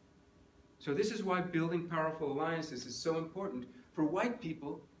 So this is why building powerful alliances is so important for white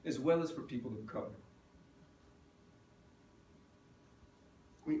people as well as for people of color.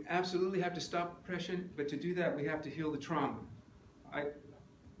 We absolutely have to stop oppression, but to do that we have to heal the trauma.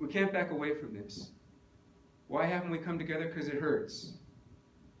 We can't back away from this. Why haven't we come together? Because it hurts.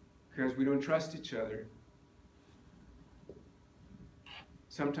 Because we don't trust each other.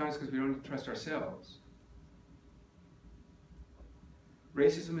 Sometimes because we don't trust ourselves.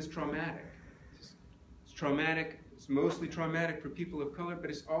 Racism is traumatic. It's traumatic. It's mostly traumatic for people of color, but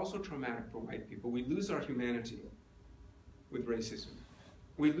it's also traumatic for white people. We lose our humanity with racism.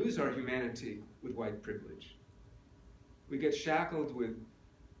 We lose our humanity with white privilege. We get shackled with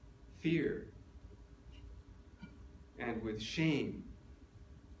fear and with shame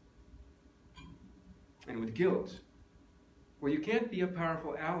and with guilt. Well, you can't be a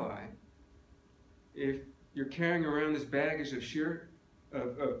powerful ally if you're carrying around this baggage of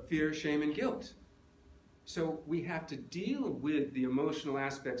fear, shame, and guilt. So we have to deal with the emotional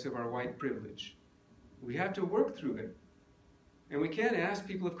aspects of our white privilege. We have to work through it. And we can't ask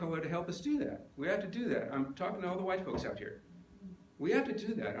people of color to help us do that. We have to do that. I'm talking to all the white folks out here. We have to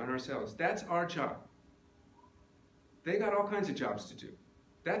do that on ourselves. That's our job. They got all kinds of jobs to do.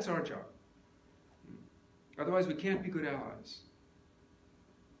 That's our job. Otherwise, we can't be good allies.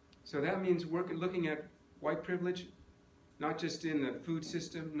 So that means looking at white privilege, not just in the food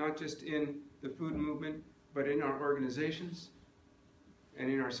system, not just in the food movement, but in our organizations and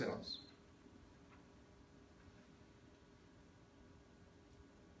in ourselves.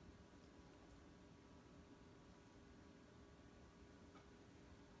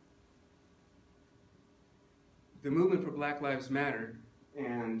 The movement for Black Lives Matter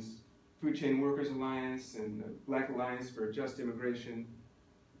and Food Chain Workers Alliance and the Black Alliance for Just Immigration,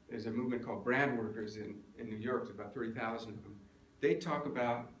 there's a movement called Brand Workers in New York, there's about 30,000 of them. They talk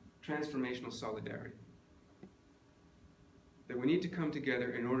about transformational solidarity. That we need to come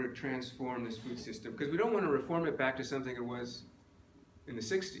together in order to transform this food system, because we don't want to reform it back to something it was in the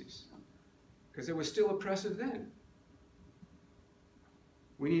 60s, because it was still oppressive then.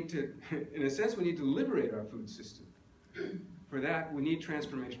 We need to, in a sense, we need to liberate our food system. For that, we need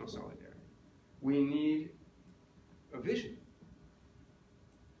transformational solidarity. We need a vision.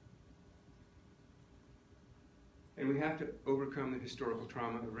 And we have to overcome the historical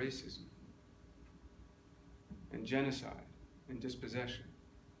trauma of racism and genocide and dispossession.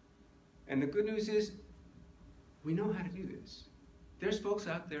 And the good news is, we know how to do this. There's folks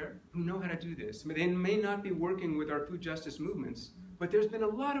out there who know how to do this. They may not be working with our food justice movements, but there's been a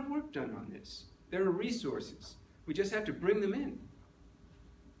lot of work done on this. There are resources. We just have to bring them in.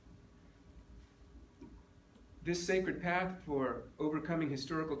 This sacred path for overcoming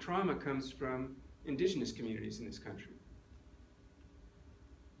historical trauma comes from indigenous communities in this country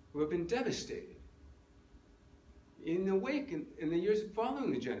who have been devastated in the wake, in the years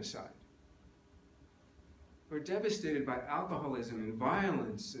following the genocide. Who are devastated by alcoholism and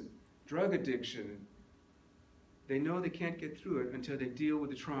violence and drug addiction. They know they can't get through it until they deal with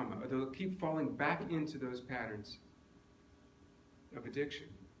the trauma, or they'll keep falling back into those patterns of addiction.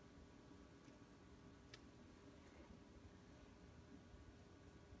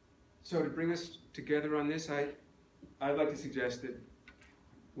 So to bring us together on this, I'd like to suggest that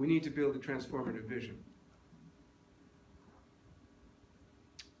we need to build a transformative vision.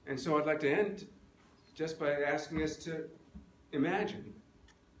 And so I'd like to end just by asking us to imagine. Imagine,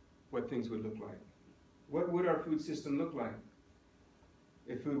 what things would look like. What would our food system look like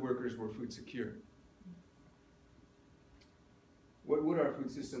if food workers were food secure? What would our food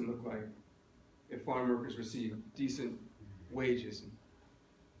system look like if farm workers received decent wages, and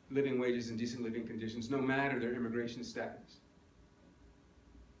living wages and decent living conditions, no matter their immigration status?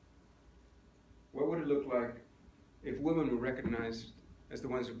 What would it look like if women were recognized as the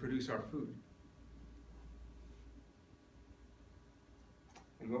ones who produce our food?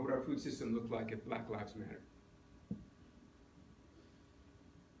 And what would our food system look like if Black Lives Matter?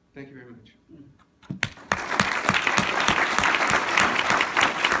 Thank you very much.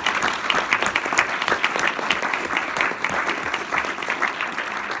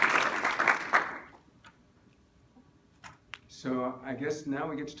 So I guess now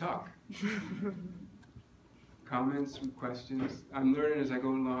we get to talk. Comments, questions. I'm learning as I go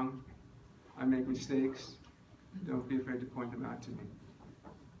along. I make mistakes. Don't be afraid to point them out to me.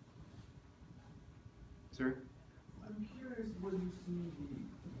 Sir? I'm curious what you see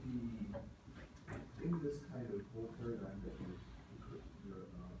in this kind of whole paradigm that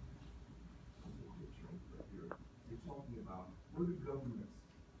you're talking about, where do governments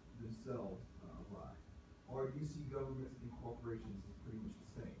themselves lie? Or do you see governments and corporations as pretty much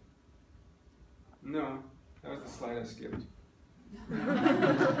the same? No, that was the slide I skipped.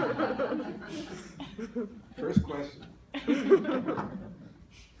 First question.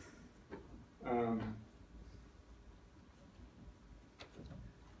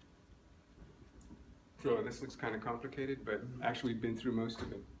 So this looks kind of complicated, but actually we've been through most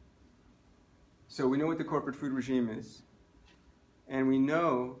of it. So we know what the corporate food regime is, and we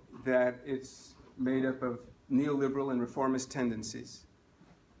know that it's made up of neoliberal and reformist tendencies.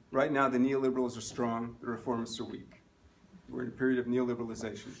 Right now, the neoliberals are strong, the reformists are weak. We're in a period of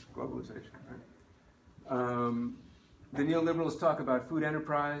neoliberalization, globalization. Right? The neoliberals talk about food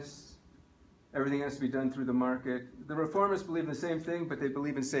enterprise. Everything has to be done through the market. The reformists believe in the same thing, but they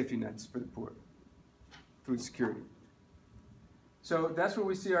believe in safety nets for the poor, food security. So that's where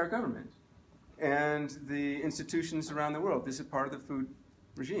we see our government and the institutions around the world. This is part of the food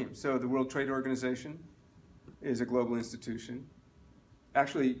regime. So the World Trade Organization is a global institution.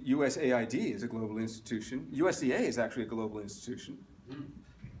 Actually, USAID is a global institution. USDA is actually a global institution.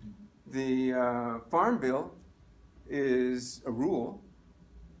 The Farm Bill is a rule,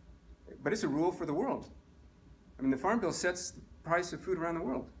 but it's a rule for the world. I mean, the Farm Bill sets the price of food around the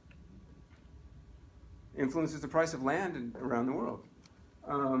world, influences the price of land around the world.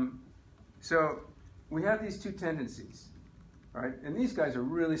 So we have these two tendencies, right? And these guys are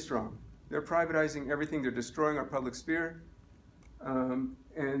really strong. They're privatizing everything. They're destroying our public sphere. And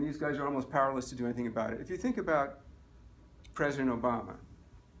these guys are almost powerless to do anything about it. If you think about President Obama,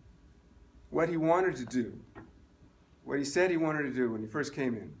 what he wanted to do, what he said he wanted to do when he first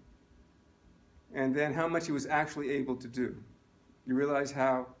came in, and then how much he was actually able to do, you realize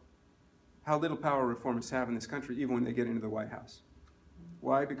how little power reformists have in this country, even when they get into the White House.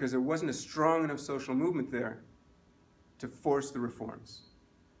 Why? Because there wasn't a strong enough social movement there to force the reforms.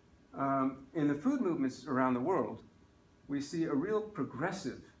 In the food movements around the world, we see a real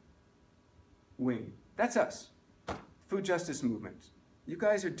progressive wing. That's us, food justice movement. You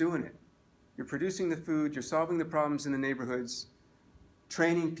guys are doing it. You're producing the food, you're solving the problems in the neighborhoods,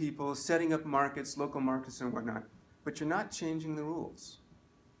 training people, setting up markets, local markets and whatnot, but you're not changing the rules.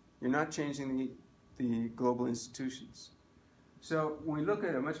 You're not changing the global institutions. So when we look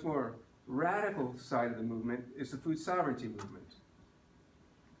at a much more radical side of the movement, it's the food sovereignty movement.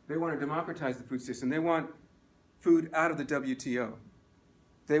 They want to democratize the food system. They want food out of the WTO.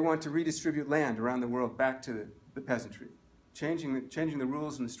 They want to redistribute land around the world back to the peasantry, changing the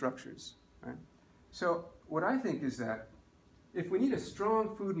rules and the structures. Right? So what I think is that if we need a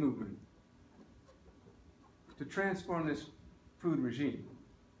strong food movement to transform this food regime,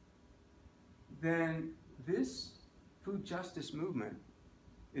 then this food justice movement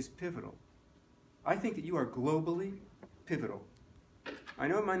is pivotal. I think that you are globally pivotal. I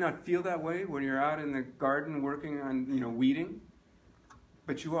know it might not feel that way when you're out in the garden working on, weeding,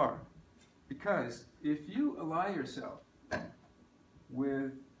 but you are. Because if you ally yourself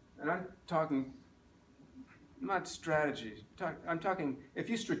with, and I'm talking, not strategy, I'm talking, if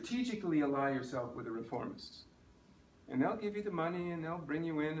you strategically ally yourself with the reformists, and they'll give you the money, and they'll bring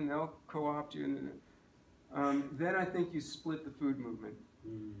you in, and they'll co-opt you, and then I think you split the food movement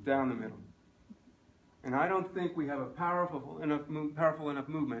down the middle. And I don't think we have a powerful enough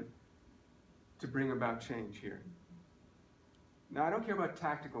movement to bring about change here. Now, I don't care about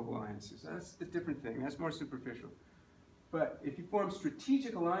tactical alliances. That's a different thing. That's more superficial. But if you form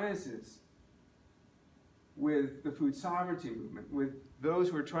strategic alliances with the food sovereignty movement, with those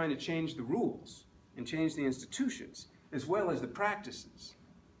who are trying to change the rules and change the institutions, as well as the practices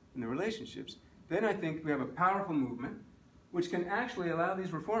and the relationships, then I think we have a powerful movement which can actually allow these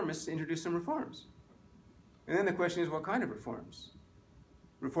reformists to introduce some reforms. And then the question is, what kind of reforms?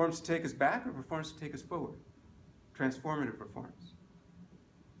 Reforms to take us back or reforms to take us forward? Transformative reforms.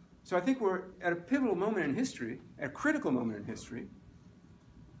 So I think we're at a pivotal moment in history, a critical moment in history,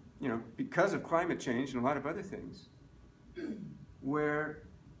 you know, because of climate change and a lot of other things, where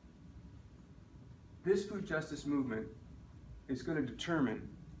this food justice movement is going to determine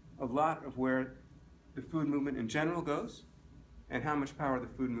a lot of where the food movement in general goes and how much power the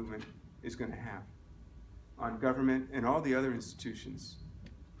food movement is going to have on government and all the other institutions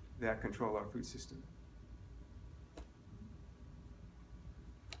that control our food system.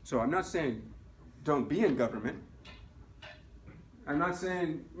 So I'm not saying don't be in government. I'm not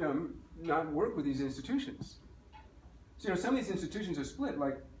saying, you know, not work with these institutions. So, you know, some of these institutions are split,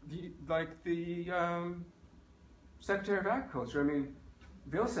 like the Secretary of Agriculture. I mean,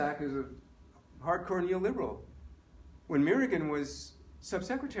 Vilsack is a hardcore neoliberal. When Mirigan was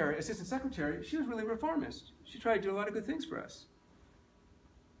subsecretary, assistant secretary, she was really reformist. She tried to do a lot of good things for us.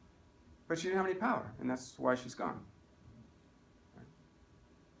 But she didn't have any power, and that's why she's gone.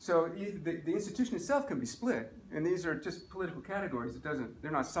 So the institution itself can be split, and these are just political categories.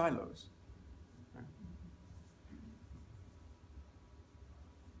 They're not silos. Right?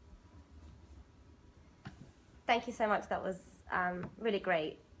 Thank you so much. That was really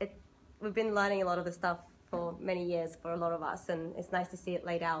great. We've been learning a lot of this stuff for many years for a lot of us, and it's nice to see it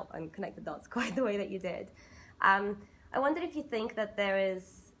laid out and connect the dots quite the way that you did. I wondered if you think that there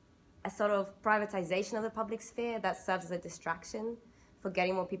is a sort of privatization of the public sphere that serves as a distraction for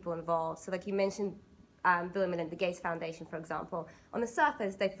getting more people involved. So like you mentioned Bill and Melinda Gates Foundation, for example. On the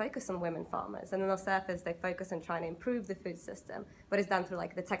surface, they focus on women farmers, and on the surface, they focus on trying to improve the food system, but it's done through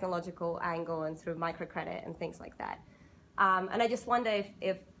like the technological angle and through microcredit and things like that. And I just wonder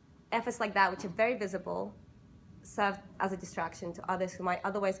if efforts like that, which are very visible, serve as a distraction to others who might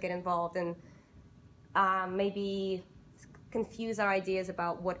otherwise get involved and maybe confuse our ideas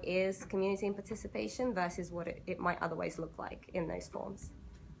about what is community and participation versus what it might otherwise look like in those forms.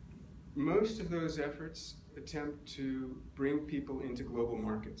 Most of those efforts attempt to bring people into global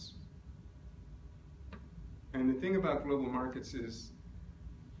markets. And the thing about global markets is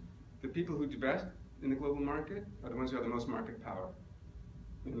the people who do best in the global market are the ones who have the most market power.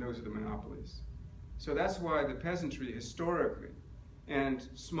 And those are the monopolies. So that's why the peasantry historically, and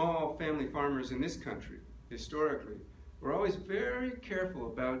small family farmers in this country historically, were always very careful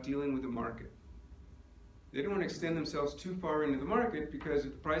about dealing with the market. They don't want to extend themselves too far into the market, because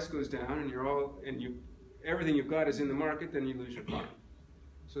if the price goes down and everything you've got is in the market, then you lose your farm.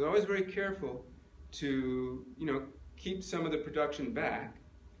 So they're always very careful to, you know, keep some of the production back,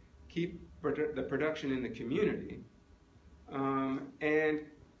 keep the production in the community, and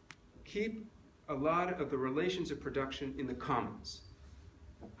keep a lot of the relations of production in the commons.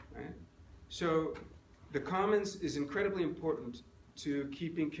 Right? So the commons is incredibly important to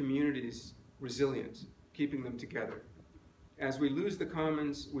keeping communities resilient, keeping them together. As we lose the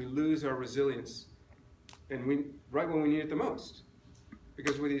commons, we lose our resilience, and right when we need it the most.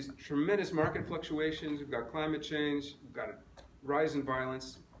 Because with these tremendous market fluctuations, we've got climate change, we've got a rise in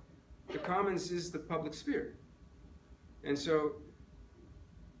violence, the commons is the public sphere. And so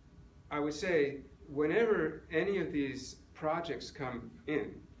I would say, whenever any of these projects come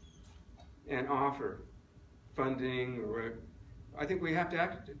in and offer funding, or I think we have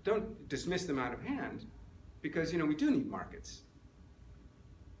to don't dismiss them out of hand, because, you know, we do need markets.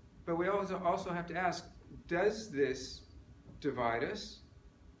 But we also have to ask, does this divide us,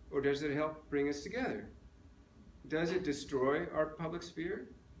 or does it help bring us together? Does it destroy our public sphere,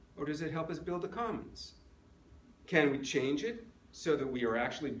 or does it help us build the commons? Can we change it so that we are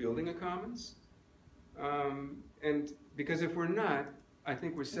actually building a commons? And because if we're not, I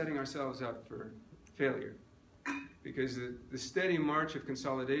think we're setting ourselves up for failure. Because the steady march of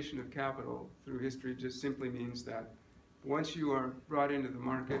consolidation of capital through history just simply means that once you are brought into the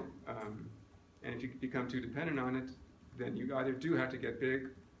market, and if you become too dependent on it, then you either do have to get big,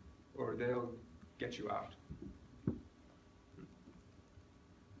 or they'll get you out.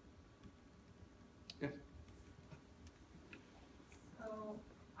 Yes? So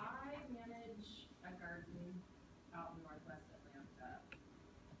I manage a garden out in northwest Atlanta,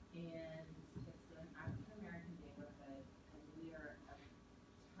 and it's an African-American neighborhood, and we are a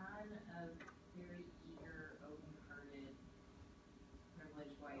ton of very eager, open-hearted,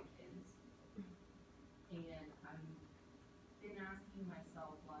 privileged white kids. And I've been asking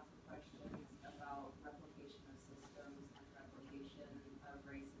myself lots of questions about replication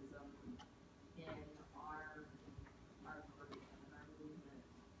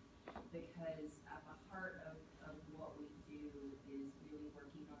because at the heart of what we do is really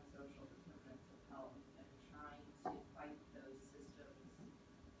working on social determinants of health and trying to fight those systems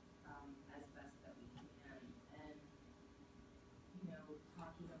as best that we can. And, you know,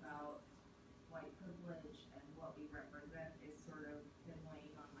 talking about white privilege and what we represent is sort of been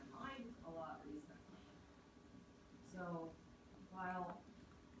weighing on my mind a lot recently. So while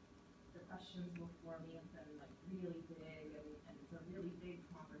the questions before me have been like really big and it's a really big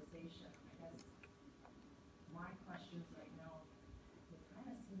conversation, I guess my questions right now, they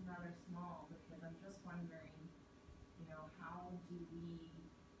kind of seem rather small because I'm just wondering, you know, how do we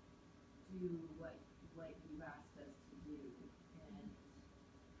do what you've asked us to do, and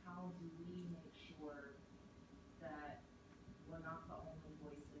how do we make sure that we're not the only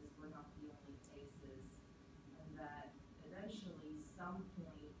voices, we're not the only faces, and that eventually some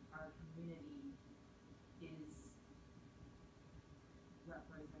point our community is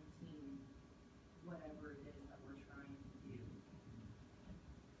representing whatever it is that we're trying to do.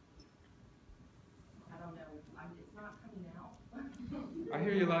 I don't know, it's not coming out. I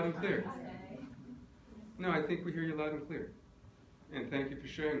hear you loud and clear. Okay. No, I think we hear you loud and clear. And thank you for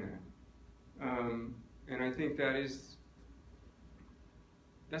sharing that. And I think that's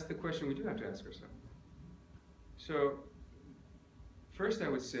the question we do have to ask ourselves. So, first I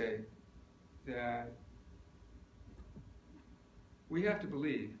would say that we have to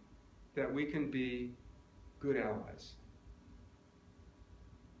believe that we can be good allies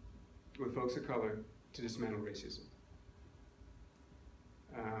with folks of color to dismantle racism.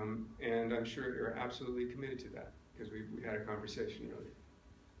 And I'm sure you're absolutely committed to that, because we had a conversation earlier.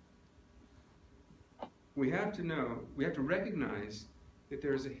 We have to recognize that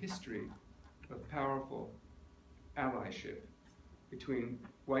there is a history of powerful allyship between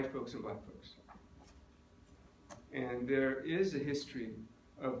white folks and black folks. And there is a history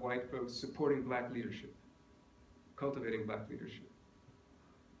of white folks supporting black leadership, cultivating black leadership.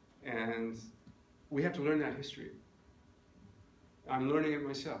 And we have to learn that history. I'm learning it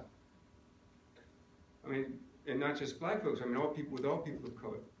myself. I mean, and not just black folks, I mean, all people of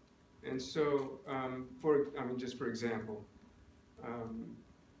color. And so, just for example,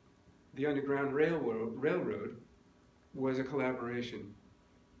 the Underground Railroad was a collaboration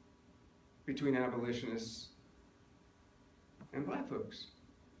between abolitionists and black folks.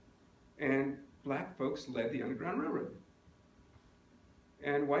 And black folks led the Underground Railroad.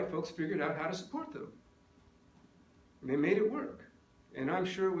 And white folks figured out how to support them. And they made it work. And I'm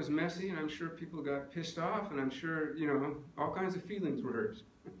sure it was messy, and I'm sure people got pissed off, and I'm sure, you know, all kinds of feelings were hurt.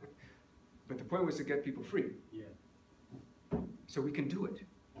 But the point was to get people free. Yeah. So we can do it.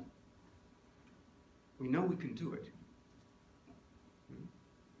 We know we can do it.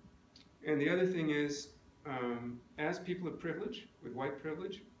 And the other thing is, as people of privilege, with white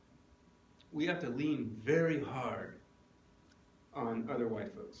privilege, we have to lean very hard on other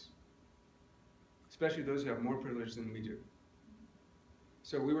white folks, especially those who have more privilege than we do.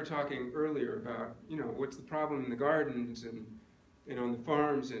 So we were talking earlier about, you know, what's the problem in the gardens and on the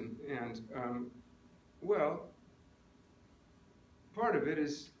farms, well, part of it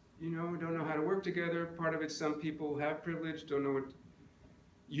is, you know, don't know how to work together. Part of it, some people have privilege, don't know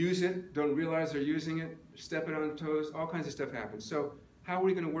use it, don't realize they're using it, stepping on toes, all kinds of stuff happens. So how are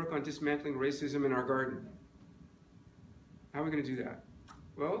we going to work on dismantling racism in our garden? How are we going to do that?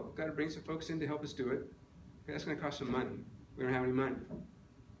 Well, we've got to bring some folks in to help us do it. That's going to cost some money. We don't have any money.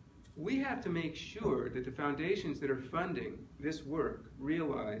 We have to make sure that the foundations that are funding this work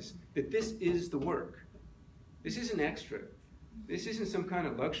realize that this is the work. This isn't extra. This isn't some kind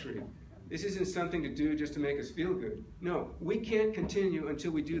of luxury. This isn't something to do just to make us feel good. No, we can't continue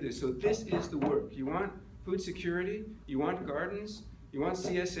until we do this. So this is the work. You want food security? You want gardens? You want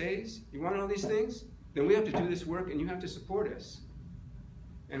CSAs? You want all these things? Then we have to do this work, and you have to support us.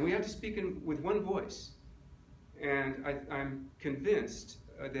 And we have to speak with one voice. And I'm convinced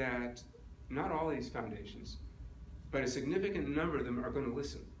that not all these foundations, but a significant number of them are going to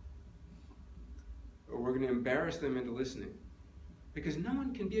listen. Or we're going to embarrass them into listening. Because no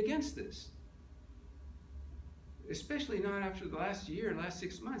one can be against this. Especially not after the last year, last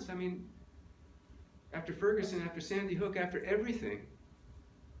 6 months. I mean, after Ferguson, after Sandy Hook, after everything.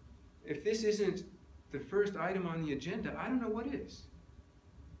 If this isn't the first item on the agenda, I don't know what is.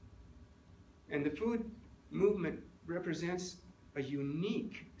 And the food movement represents a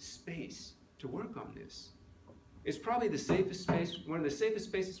unique space to work on this. It's probably the safest space, one of the safest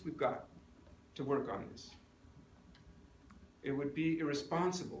spaces we've got to work on this. It would be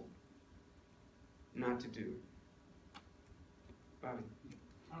irresponsible not to do. Bobby.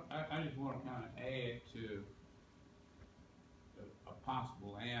 I just want to kind of add to a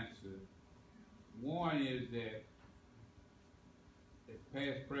possible answer One is that as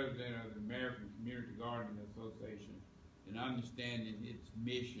past president of the American Community Gardening Association, and understanding its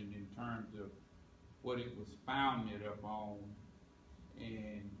mission in terms of what it was founded upon,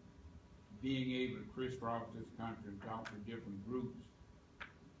 and being able to crisscross this country and talk to different groups,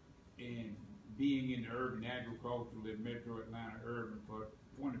 and being in the urban agricultural in Metro Atlanta urban for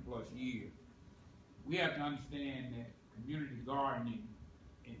 20 plus years, we have to understand that community gardening,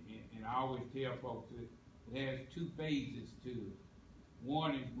 and I always tell folks that it has two phases to it.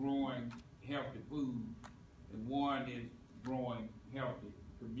 One is growing healthy food, and one is growing healthy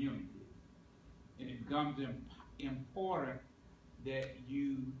communities. And it becomes important that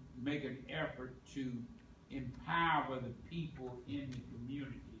you make an effort to empower the people in the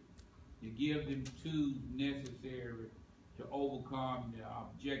community, to give them tools necessary to overcome the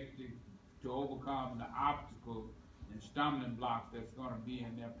objective, to overcome the obstacles and stumbling blocks that's going to be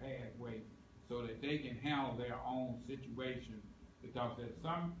in their pathway, so that they can handle their own situation. Because at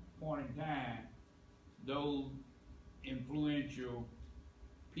some point in time, those influential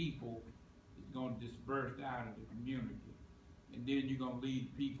people is going to disperse out of the community, and then you're going to leave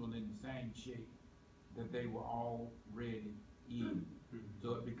people in the same shape that they were already in.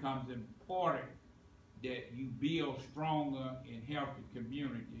 So it becomes important that you build stronger and healthy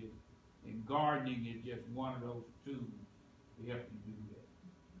communities, and gardening is just one of those tools to help you do that.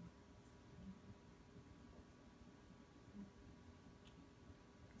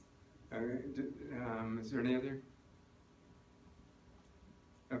 Is there any other?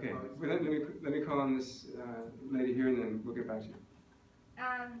 Okay, well, let me call on this lady here, and then we'll get back to you.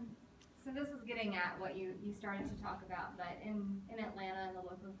 So this is getting at what you started to talk about, but in Atlanta, in the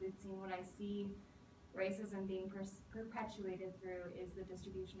local food scene, what I see racism being perpetuated through is the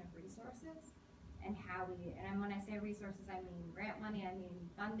distribution of resources, and how and when I say resources, I mean grant money, I mean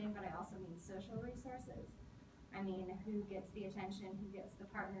funding, but I also mean social resources. I mean, who gets the attention, who gets the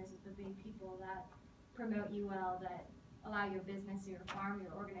partners with the big people that promote you well, that allow your business, your farm,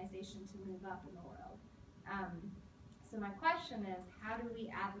 your organization to move up in the world. So my question is, how do we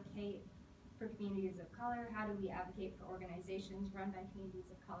advocate for communities of color? How do we advocate for organizations run by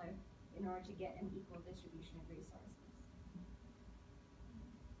communities of color in order to get an equal distribution of resources?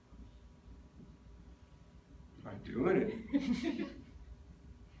 By doing it.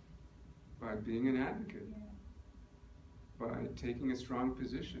 By being an advocate. Yeah. By taking a strong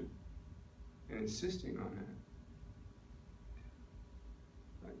position and insisting on that.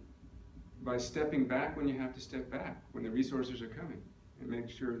 By stepping back when you have to step back, when the resources are coming, and make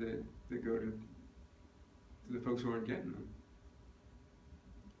sure that they go to the folks who aren't getting them.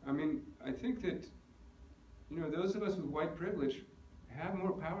 I mean, I think that, you know, those of us with white privilege have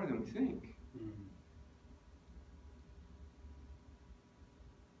more power than we think.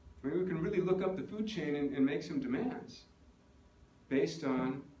 I mean, we can really look up the food chain and make some demands based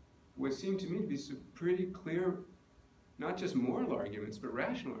on what seem to me to be some pretty clear, not just moral arguments, but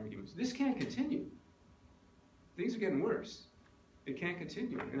rational arguments. This can't continue. Things are getting worse. It can't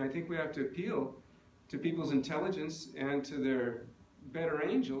continue. And I think we have to appeal to people's intelligence and to their better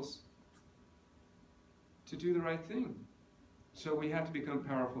angels to do the right thing. So we have to become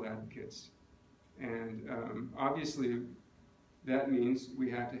powerful advocates. And obviously, that means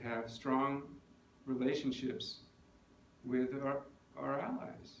we have to have strong relationships with our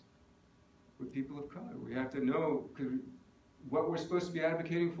allies, with people of color. We have to know what we're supposed to be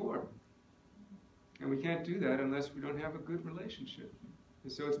advocating for. And we can't do that unless we don't have a good relationship.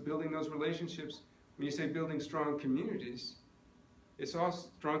 And so it's building those relationships. When you say building strong communities, it's all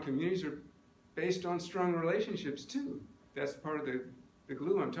strong communities are based on strong relationships too. That's part of the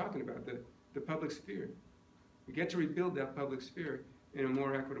glue I'm talking about, the public sphere. We get to rebuild that public sphere in a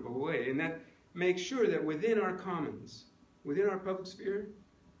more equitable way. And that makes sure that within our commons, within our public sphere,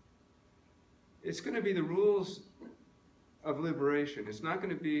 it's going to be the rules of liberation. It's not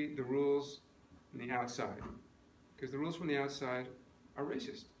going to be the rules from the outside. Because the rules from the outside are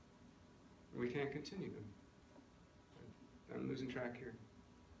racist. We can't continue them. I'm losing track here.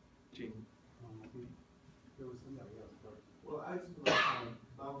 Gene. There was somebody else first. Well, I just want to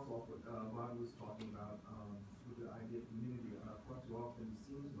bounce off what Bob was talking about with the idea of community. Far too often it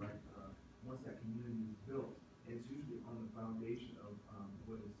seems like once that community is built, it's usually on the foundation of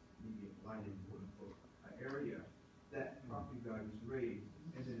what is maybe a blighted, quote-unquote, area, that property value is raised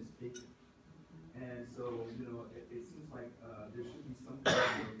and then it's taken. And so, you know, it seems like there should be some kind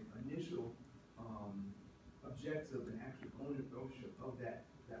of initial objective and actual ownership of that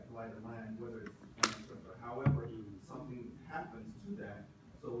blighted land, whether it's or however something happens to that.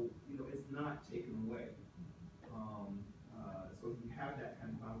 So, you know, it's not taken away. So if you have that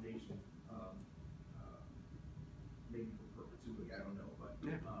kind of foundation, I don't know, but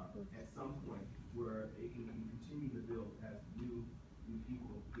Yeah. at some point where it can continue to build as new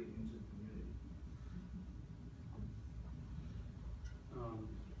people get into the community.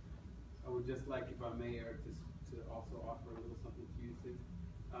 I would just like, if I may, Eric, to also offer a little something to you too.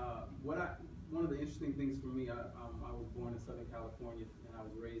 One of the interesting things for me, I was born in Southern California and I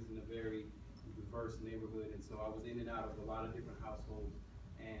was raised in a very diverse neighborhood, and so I was in and out of a lot of different households,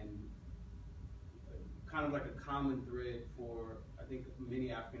 and kind of like a common thread for, I think,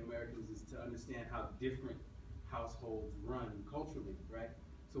 many African Americans is to understand how different households run culturally, right?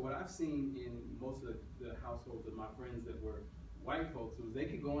 So what I've seen in most of the households of my friends that were white folks was they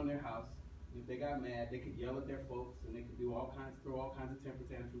could go in their house, and if they got mad, they could yell at their folks, and they could do throw all kinds of temper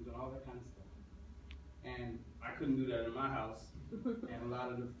tantrums and all that kind of stuff. And I couldn't do that in my house, and a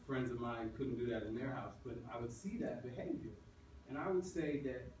lot of the friends of mine couldn't do that in their house, but I would see that behavior. And I would say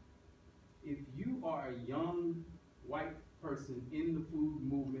that if you are a young white person in the food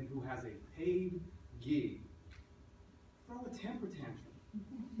movement who has a paid gig, throw a temper tantrum.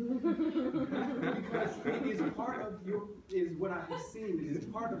 Because it is part of is what I have seen, it is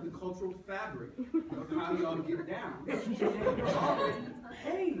part of the cultural fabric of how y'all get down. And you're already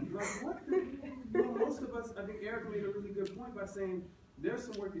paid. Like, what most of us, I think Eric made a really good point by saying, there's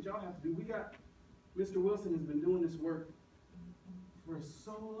some work that y'all have to do. Mr. Wilson has been doing this work for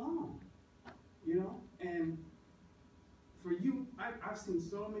so long, and for you, I've seen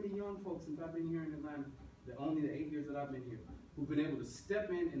so many young folks since I've been here in Atlanta, only the 8 years that I've been here, who've been able to step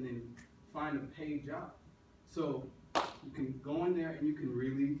in and then find a paid job. So you can go in there and you can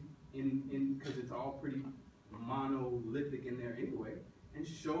really, because it's all pretty monolithic in there anyway, and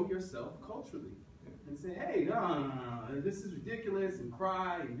show yourself culturally. And say, hey, no, this is ridiculous, and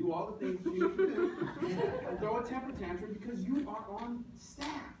cry, and do all the things you need to do. And throw a temper tantrum because you are on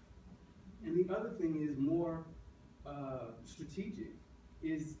staff. And the other thing is more strategic,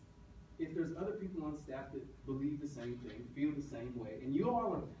 is if there's other people on staff that believe the same thing, feel the same way, and you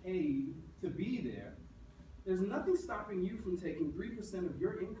all are paid to be there, there's nothing stopping you from taking 3% of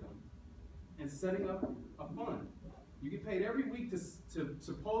your income and setting up a fund. You get paid every week to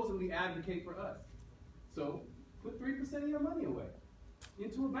supposedly advocate for us. So put 3% of your money away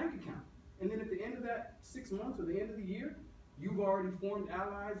into a bank account. And then at the end of that 6 months or the end of the year, you've already formed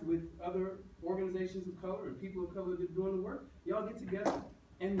allies with other organizations of color and people of color that are doing the work. Y'all get together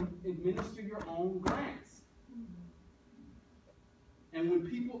and administer your own grants. And when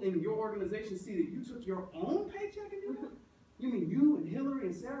people in your organization see that you took your own paycheck and did that, you mean you and Hillary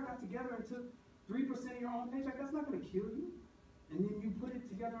and Sarah got together and took 3% of your own paycheck? That's not going to kill you. And then you put it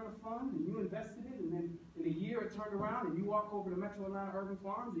together in a fund and you invested it, and then in a year it turned around and you walk over to Metro Atlanta Urban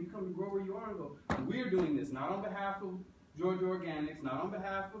Farms and you come to grow where you are and go, we're doing this not on behalf of Georgia Organics, not on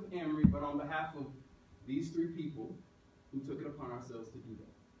behalf of Emory, but on behalf of these 3 people who took it upon ourselves to do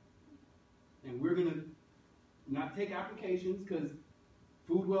that. And we're going to not take applications, because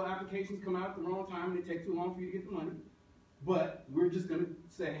food well applications come out at the wrong time and they take too long for you to get the money. But we're just going to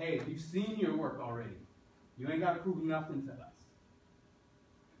say, hey, you've seen your work already. You ain't got to prove nothing to us.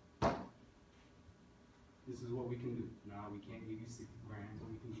 This is what we can do. No, we can't give you 60 grand, but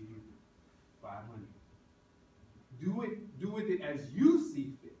we can give you 500. Do with it as you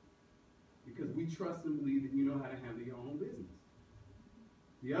see fit, because we trust and believe that you know how to handle your own business.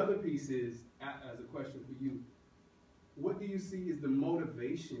 The other piece is, as a question for you, what do you see is the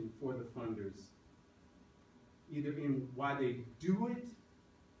motivation for the funders, either in why they do it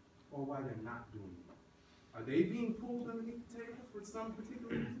or why they're not doing it? Are they being pulled underneath the table for some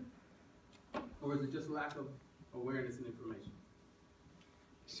particular reason? Or is it just lack of awareness and information?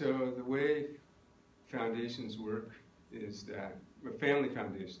 So the way foundations work is that, family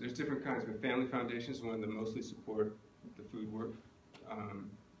foundations, there's different kinds, but family foundations is one that mostly support the food work.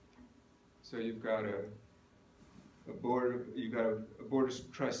 So you've got a board of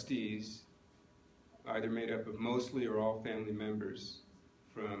trustees, either made up of mostly or all family members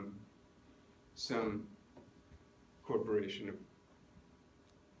from some corporation of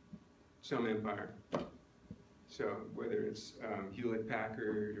some empire. So whether it's Hewlett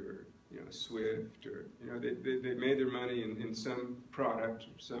Packard or Swift, or they made their money in some product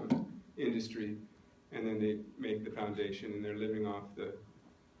or some industry, and then they make the foundation, and they're living off the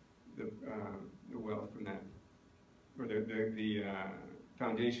wealth from that, or the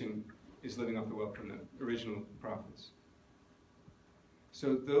foundation is living off the wealth from the original profits.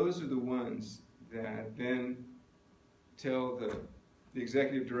 So those are the ones that then tell the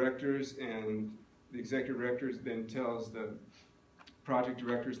executive directors, and the executive directors then tells the project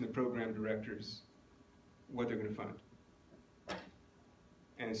directors and the program directors what they're going to fund.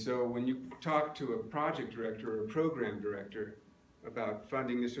 And so when you talk to a project director or a program director, about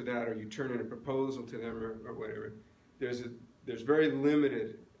funding this or that, or you turn in a proposal to them or whatever. There's very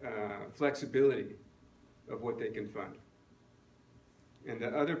limited flexibility of what they can fund. And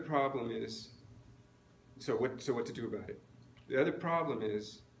the other problem is, so what to do about it? The other problem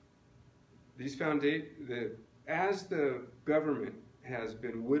is these as the government has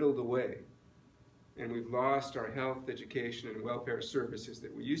been whittled away, and we've lost our health, education, and welfare services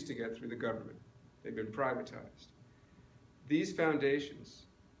that we used to get through the government. They've been privatized. These foundations,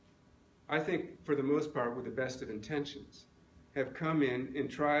 I think for the most part with the best of intentions, have come in and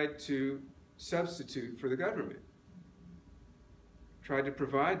tried to substitute for the government, tried to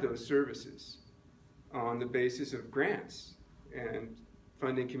provide those services on the basis of grants and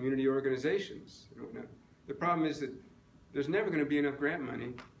funding community organizations. The problem is that there's never going to be enough grant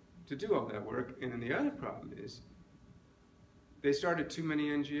money to do all that work. And then the other problem is they started too many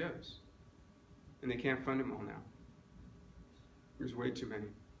NGOs, and they can't fund them all now. There's way too many.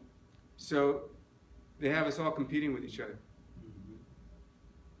 So they have us all competing with each other.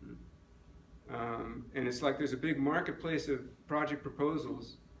 And it's like there's a big marketplace of project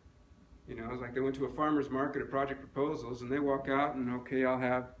proposals. You know, it's like they went to a farmer's market of project proposals, and they walk out and, okay, I'll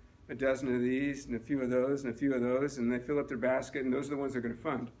have a dozen of these and a few of those and a few of those, and they fill up their basket, and those are the ones they're going to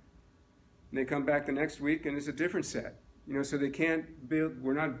fund. And they come back the next week, and it's a different set. You know, so they can't build,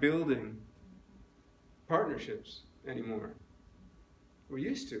 we're not building partnerships anymore. We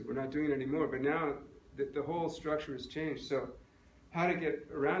used to, we're not doing it anymore, but now the whole structure has changed. So how to get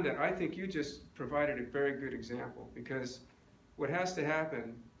around that? I think you just provided a very good example, because what has to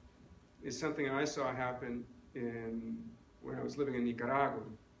happen is something I saw happen when I was living in Nicaragua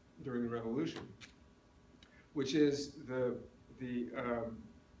during the revolution, which is the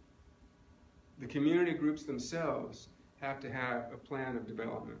community groups themselves have to have a plan of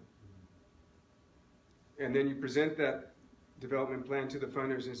development. And then you present that development plan to the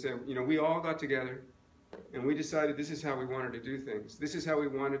funders and say, you know, we all got together and we decided this is how we wanted to do things. This is how we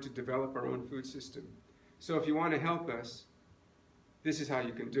wanted to develop our own food system. So if you want to help us, this is how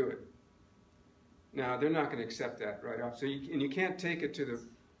you can do it. Now, they're not going to accept that right off. So you can't take it to the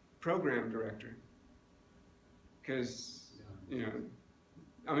program director, because, you know,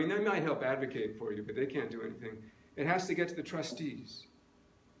 I mean, they might help advocate for you, but they can't do anything. It has to get to the trustees.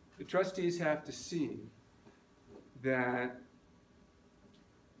 The trustees have to see that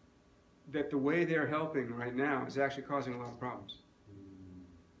the way they're helping right now is actually causing a lot of problems.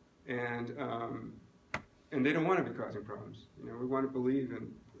 And they don't want to be causing problems. You know, we want to believe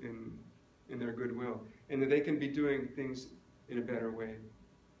in their goodwill, and that they can be doing things in a better way.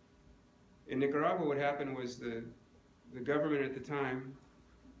 In Nicaragua, what happened was the government at the time,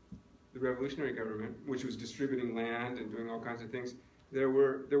 the revolutionary government, which was distributing land and doing all kinds of things, there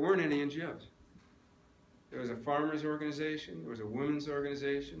weren't any NGOs. There was a farmers organization, there was a women's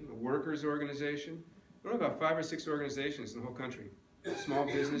organization, a workers organization. There were about 5 or 6 organizations in the whole country. A small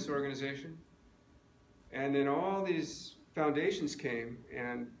business organization. And then all these foundations came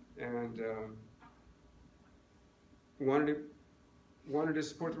and wanted to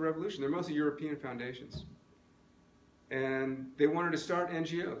support the revolution. They're mostly European foundations. And they wanted to start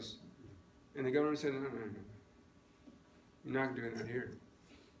NGOs. And the government said, no. You're not doing that here.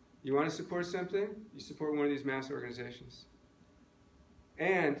 You want to support something? You support one of these mass organizations.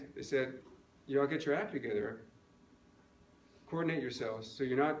 And they said, you all get your act together. Coordinate yourselves so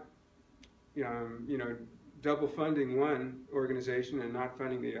you're not, you know, double funding one organization and not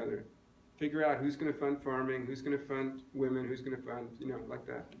funding the other. Figure out who's going to fund farming, who's going to fund women, who's going to fund, you know, like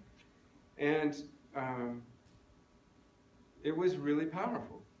that. And it was really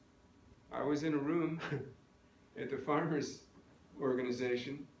powerful. I was in a room at the farmers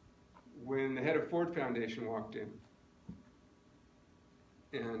organization when the head of Ford Foundation walked in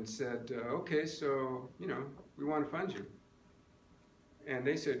and said, okay, so, you know, we want to fund you. And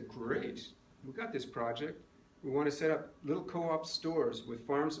they said, great, we got this project. We want to set up little co-op stores with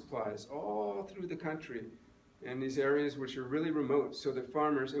farm supplies all through the country in these areas which are really remote, so that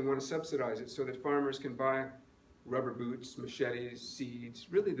farmers, and want to subsidize it so that farmers can buy rubber boots, machetes, seeds,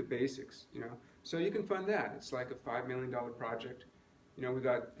 really the basics, you know. So you can fund that. It's like a $5 million project. You know, we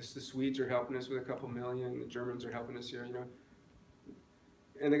got the Swedes are helping us with a couple million, the Germans are helping us here, you know.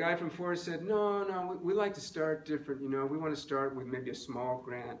 And the guy from Ford said, no, we like to start different, you know. We want to start with maybe a small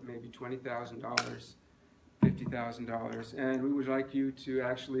grant, maybe $20,000, $50,000, and we would like you to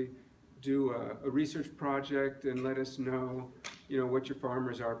actually do a research project and let us know, you know, what your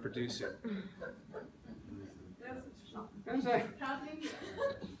farmers are producing. I was like,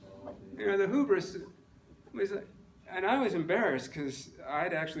 you know, the hubris was, and I was embarrassed because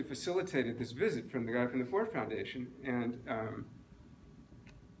I'd actually facilitated this visit from the guy from the Ford Foundation, and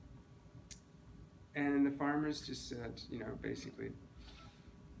And the farmers just said, you know, basically,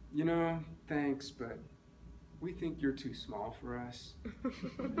 thanks, but we think you're too small for us.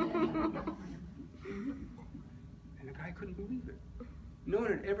 And the guy couldn't believe it. No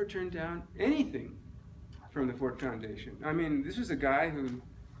one had ever turned down anything from the Ford Foundation. I mean, this was a guy who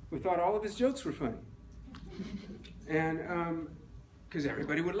thought all of his jokes were funny. And, because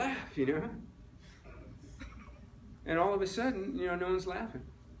everybody would laugh, And all of a sudden, no one's laughing.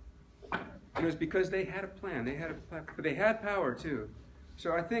 And it was because they had a plan. But they had power too.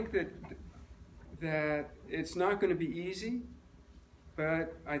 So I think that it's not going to be easy,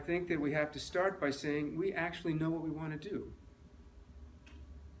 but I think that we have to start by saying we actually know what we want to do.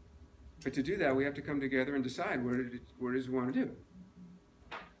 But to do that, we have to come together and decide what it is we want to do.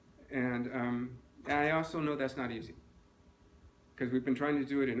 And I also know that's not easy, because we've been trying to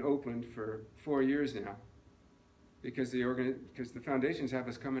do it in Oakland for 4 years now, because the foundations have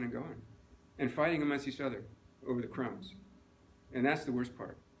us coming and going and fighting amongst each other over the crumbs. And that's the worst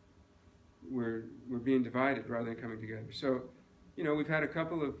part. We're being divided rather than coming together. So, we've had a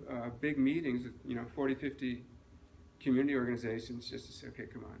couple of big meetings with, 40, 50 community organizations just to say, okay,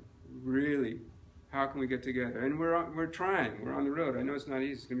 come on, really, how can we get together? And we're trying. We're on the road. I know it's not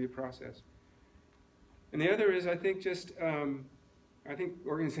easy. It's going to be a process. And the other is, I think, I think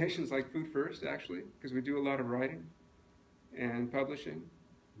organizations like Food First, actually, because we do a lot of writing and publishing,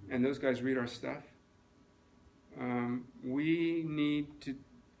 and those guys read our stuff. We need to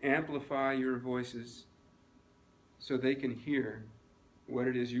amplify your voices so they can hear what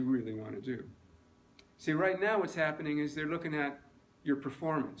it is you really want to do. See, right now what's happening is they're looking at your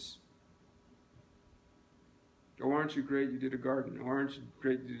performance. Oh, aren't you great, you did a garden. Oh, aren't you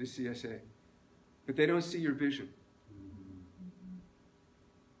great, you did a CSA. But they don't see your vision.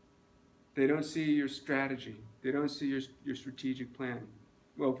 They don't see your strategy. They don't see your strategic plan.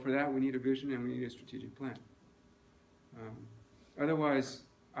 Well, for that we need a vision and we need a strategic plan. Otherwise,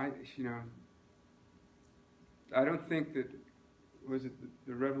 I don't think that,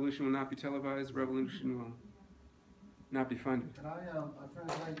 the revolution will not be televised, the revolution will not be funded. Can I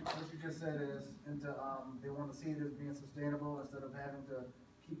translate what you just said into they want to see it as being sustainable instead of having to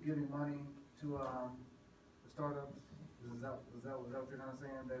keep giving money to the startups? Is that what you're kind of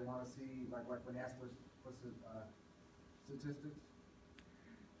saying? They want to see, like when they ask for statistics?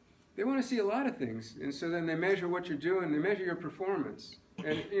 They want to see a lot of things, and so then they measure what you're doing, they measure your performance.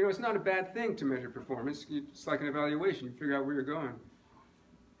 And it's not a bad thing to measure performance. It's like an evaluation. You figure out where you're going.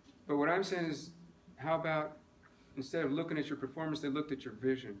 But what I'm saying is, how about instead of looking at your performance, they looked at your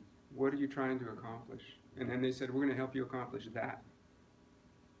vision. What are you trying to accomplish? And then they said, we're going to help you accomplish that.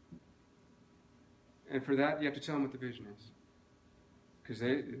 And for that, you have to tell them what the vision is. Because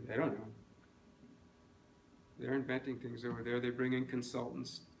they don't know. They're inventing things over there. They bring in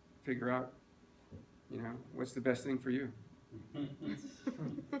consultants, figure out, what's the best thing for you.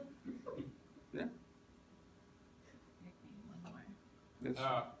 Yeah.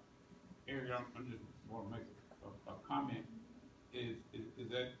 Eric, I just want to make a comment. Is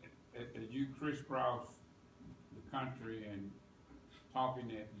that as you crisscross the country and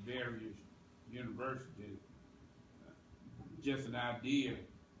talking at various universities, just an idea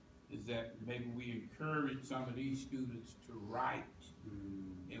is that maybe we encourage some of these students to write,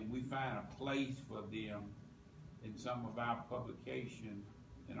 and we find a place for them in some of our publications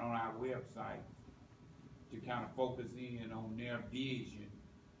and on our website to kind of focus in on their vision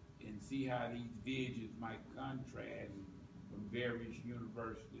and see how these visions might contrast from various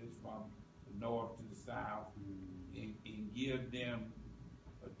universities from the north to the south, and give them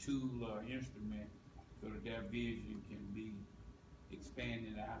a tool or instrument so that their vision can be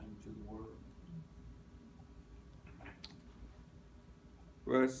expanded out into the world.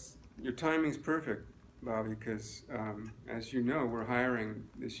 Well, your timing's perfect, Bobby, because as you know, we're hiring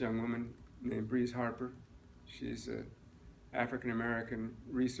this young woman named Breeze Harper. She's an African-American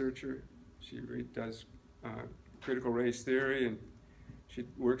researcher. She does critical race theory, and she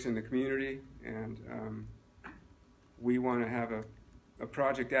works in the community, and we want to have a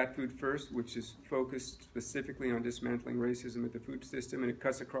project at Food First, which is focused specifically on dismantling racism at the food system, and it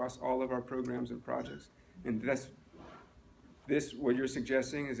cuts across all of our programs and projects. And what you're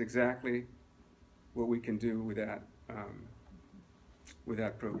suggesting is exactly what we can do with that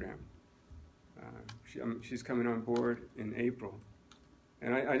program. She's coming on board in April.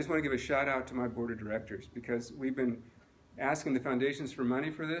 And I just want to give a shout out to my board of directors, because we've been asking the foundations for money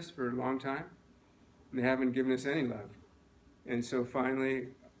for this for a long time, and they haven't given us any love. And so finally,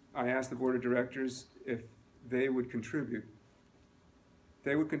 I asked the board of directors if they would contribute.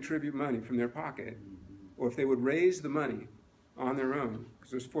 They would contribute money from their pocket, or if they would raise the money on their own,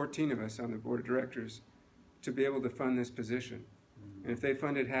 because there's 14 of us on the board of directors, to be able to fund this position. And if they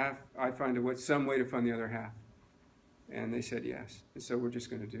funded half, I'd find some way to fund the other half. And they said yes. And so we're just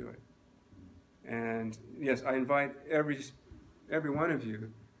going to do it. And yes, I invite every one of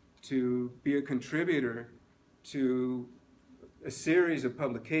you to be a contributor to a series of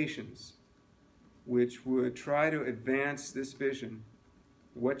publications which would try to advance this vision,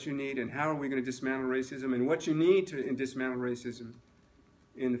 what you need and how are we going to dismantle racism, and what you need to dismantle racism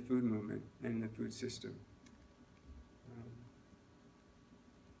in the food movement and the food system.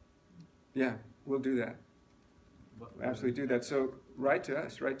 Yeah, we'll do that. We'll absolutely do that. So write to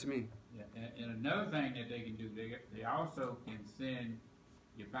us, write to me. Yeah, and another thing that they can do, they also can send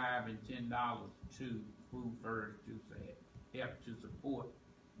your $5 and $10 to Food First to say, help to support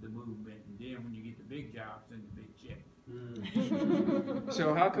the movement, and then when you get the big job, send the big check.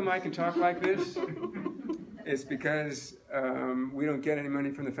 So how come I can talk like this? It's because we don't get any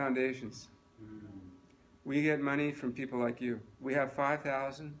money from the foundations. We get money from people like you. We have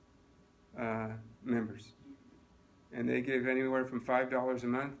 5,000 members, and they give anywhere from $5 a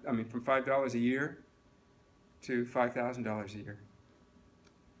month. I mean, from $5 a year to $5,000 a year,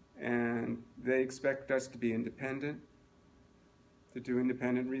 and they expect us to be independent, to do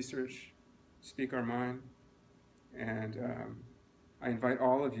independent research, speak our mind, and I invite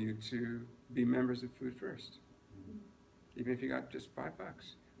all of you to be members of Food First, even if you got just $5.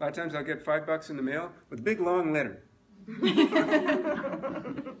 A lot of times I'll get $5 in the mail with a big long letter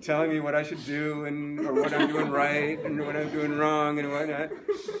telling me what I should do or what I'm doing right and what I'm doing wrong and whatnot.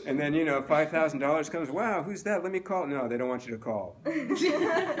 And then, you know, $5,000 comes, wow, who's that? Let me call. No, they don't want you to call.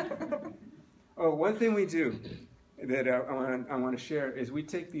 Oh, one thing we do that I want to share is we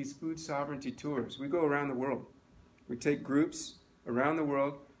take these food sovereignty tours. We go around the world. We take groups around the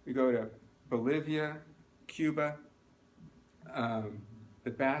world. We go to Bolivia, Cuba,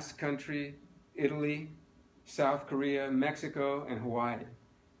 the Basque Country, Italy, South Korea, Mexico, and Hawaii.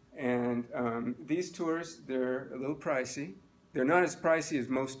 And these tours, they're a little pricey. They're not as pricey as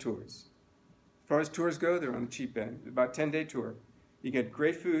most tours. As far as tours go, they're on the cheap end. About a 10-day tour. You get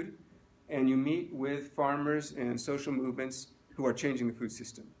great food, and you meet with farmers and social movements who are changing the food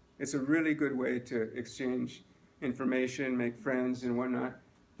system. It's a really good way to exchange information, make friends, and whatnot.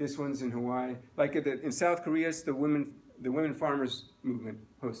 This one's in Hawaii. Like in South Korea, it's the women farmers movement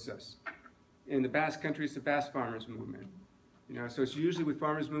hosts us. In the Basque Country, it's the Basque farmers movement. You know, so it's usually with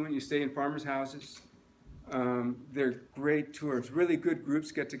farmers movement. You stay in farmers' houses. They're great tours. Really good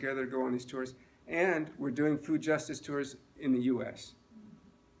groups get together to go on these tours. And we're doing food justice tours in the U.S.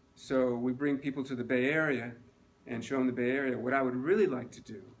 So we bring people to the Bay Area and show them the Bay Area. What I would really like to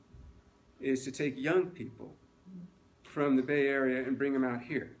do is to take young people from the Bay Area and bring them out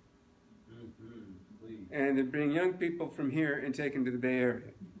here. And then bring young people from here and take them to the Bay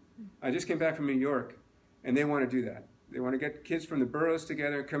Area. I just came back from New York, and they want to do that. They want to get kids from the boroughs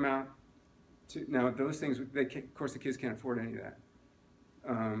together and come out. Now, those things, of course, the kids can't afford any of that.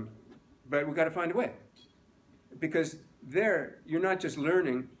 But we've got to find a way. Because there, you're not just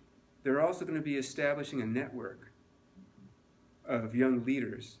learning, they're also going to be establishing a network of young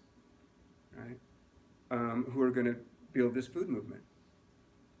leaders, right, who are going to build this food movement.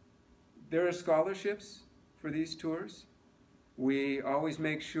 There are scholarships for these tours. We always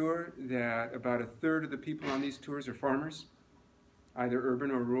make sure that about a third of the people on these tours are farmers, either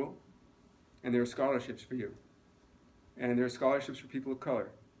urban or rural, and there are scholarships for you. And there are scholarships for people of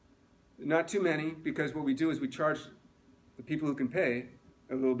color. Not too many, because what we do is we charge the people who can pay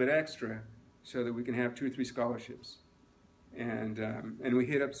a little bit extra so that we can have 2 or 3 scholarships. And we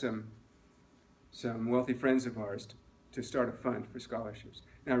hit up some wealthy friends of ours to start a fund for scholarships.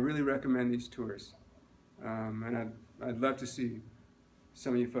 And I really recommend these tours. And I'd love to see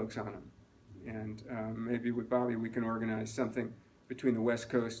some of you folks on them. And maybe with Bobby we can organize something between the West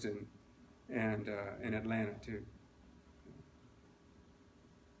Coast and Atlanta too.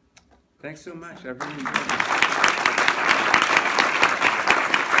 Thanks so much. I really enjoyed it.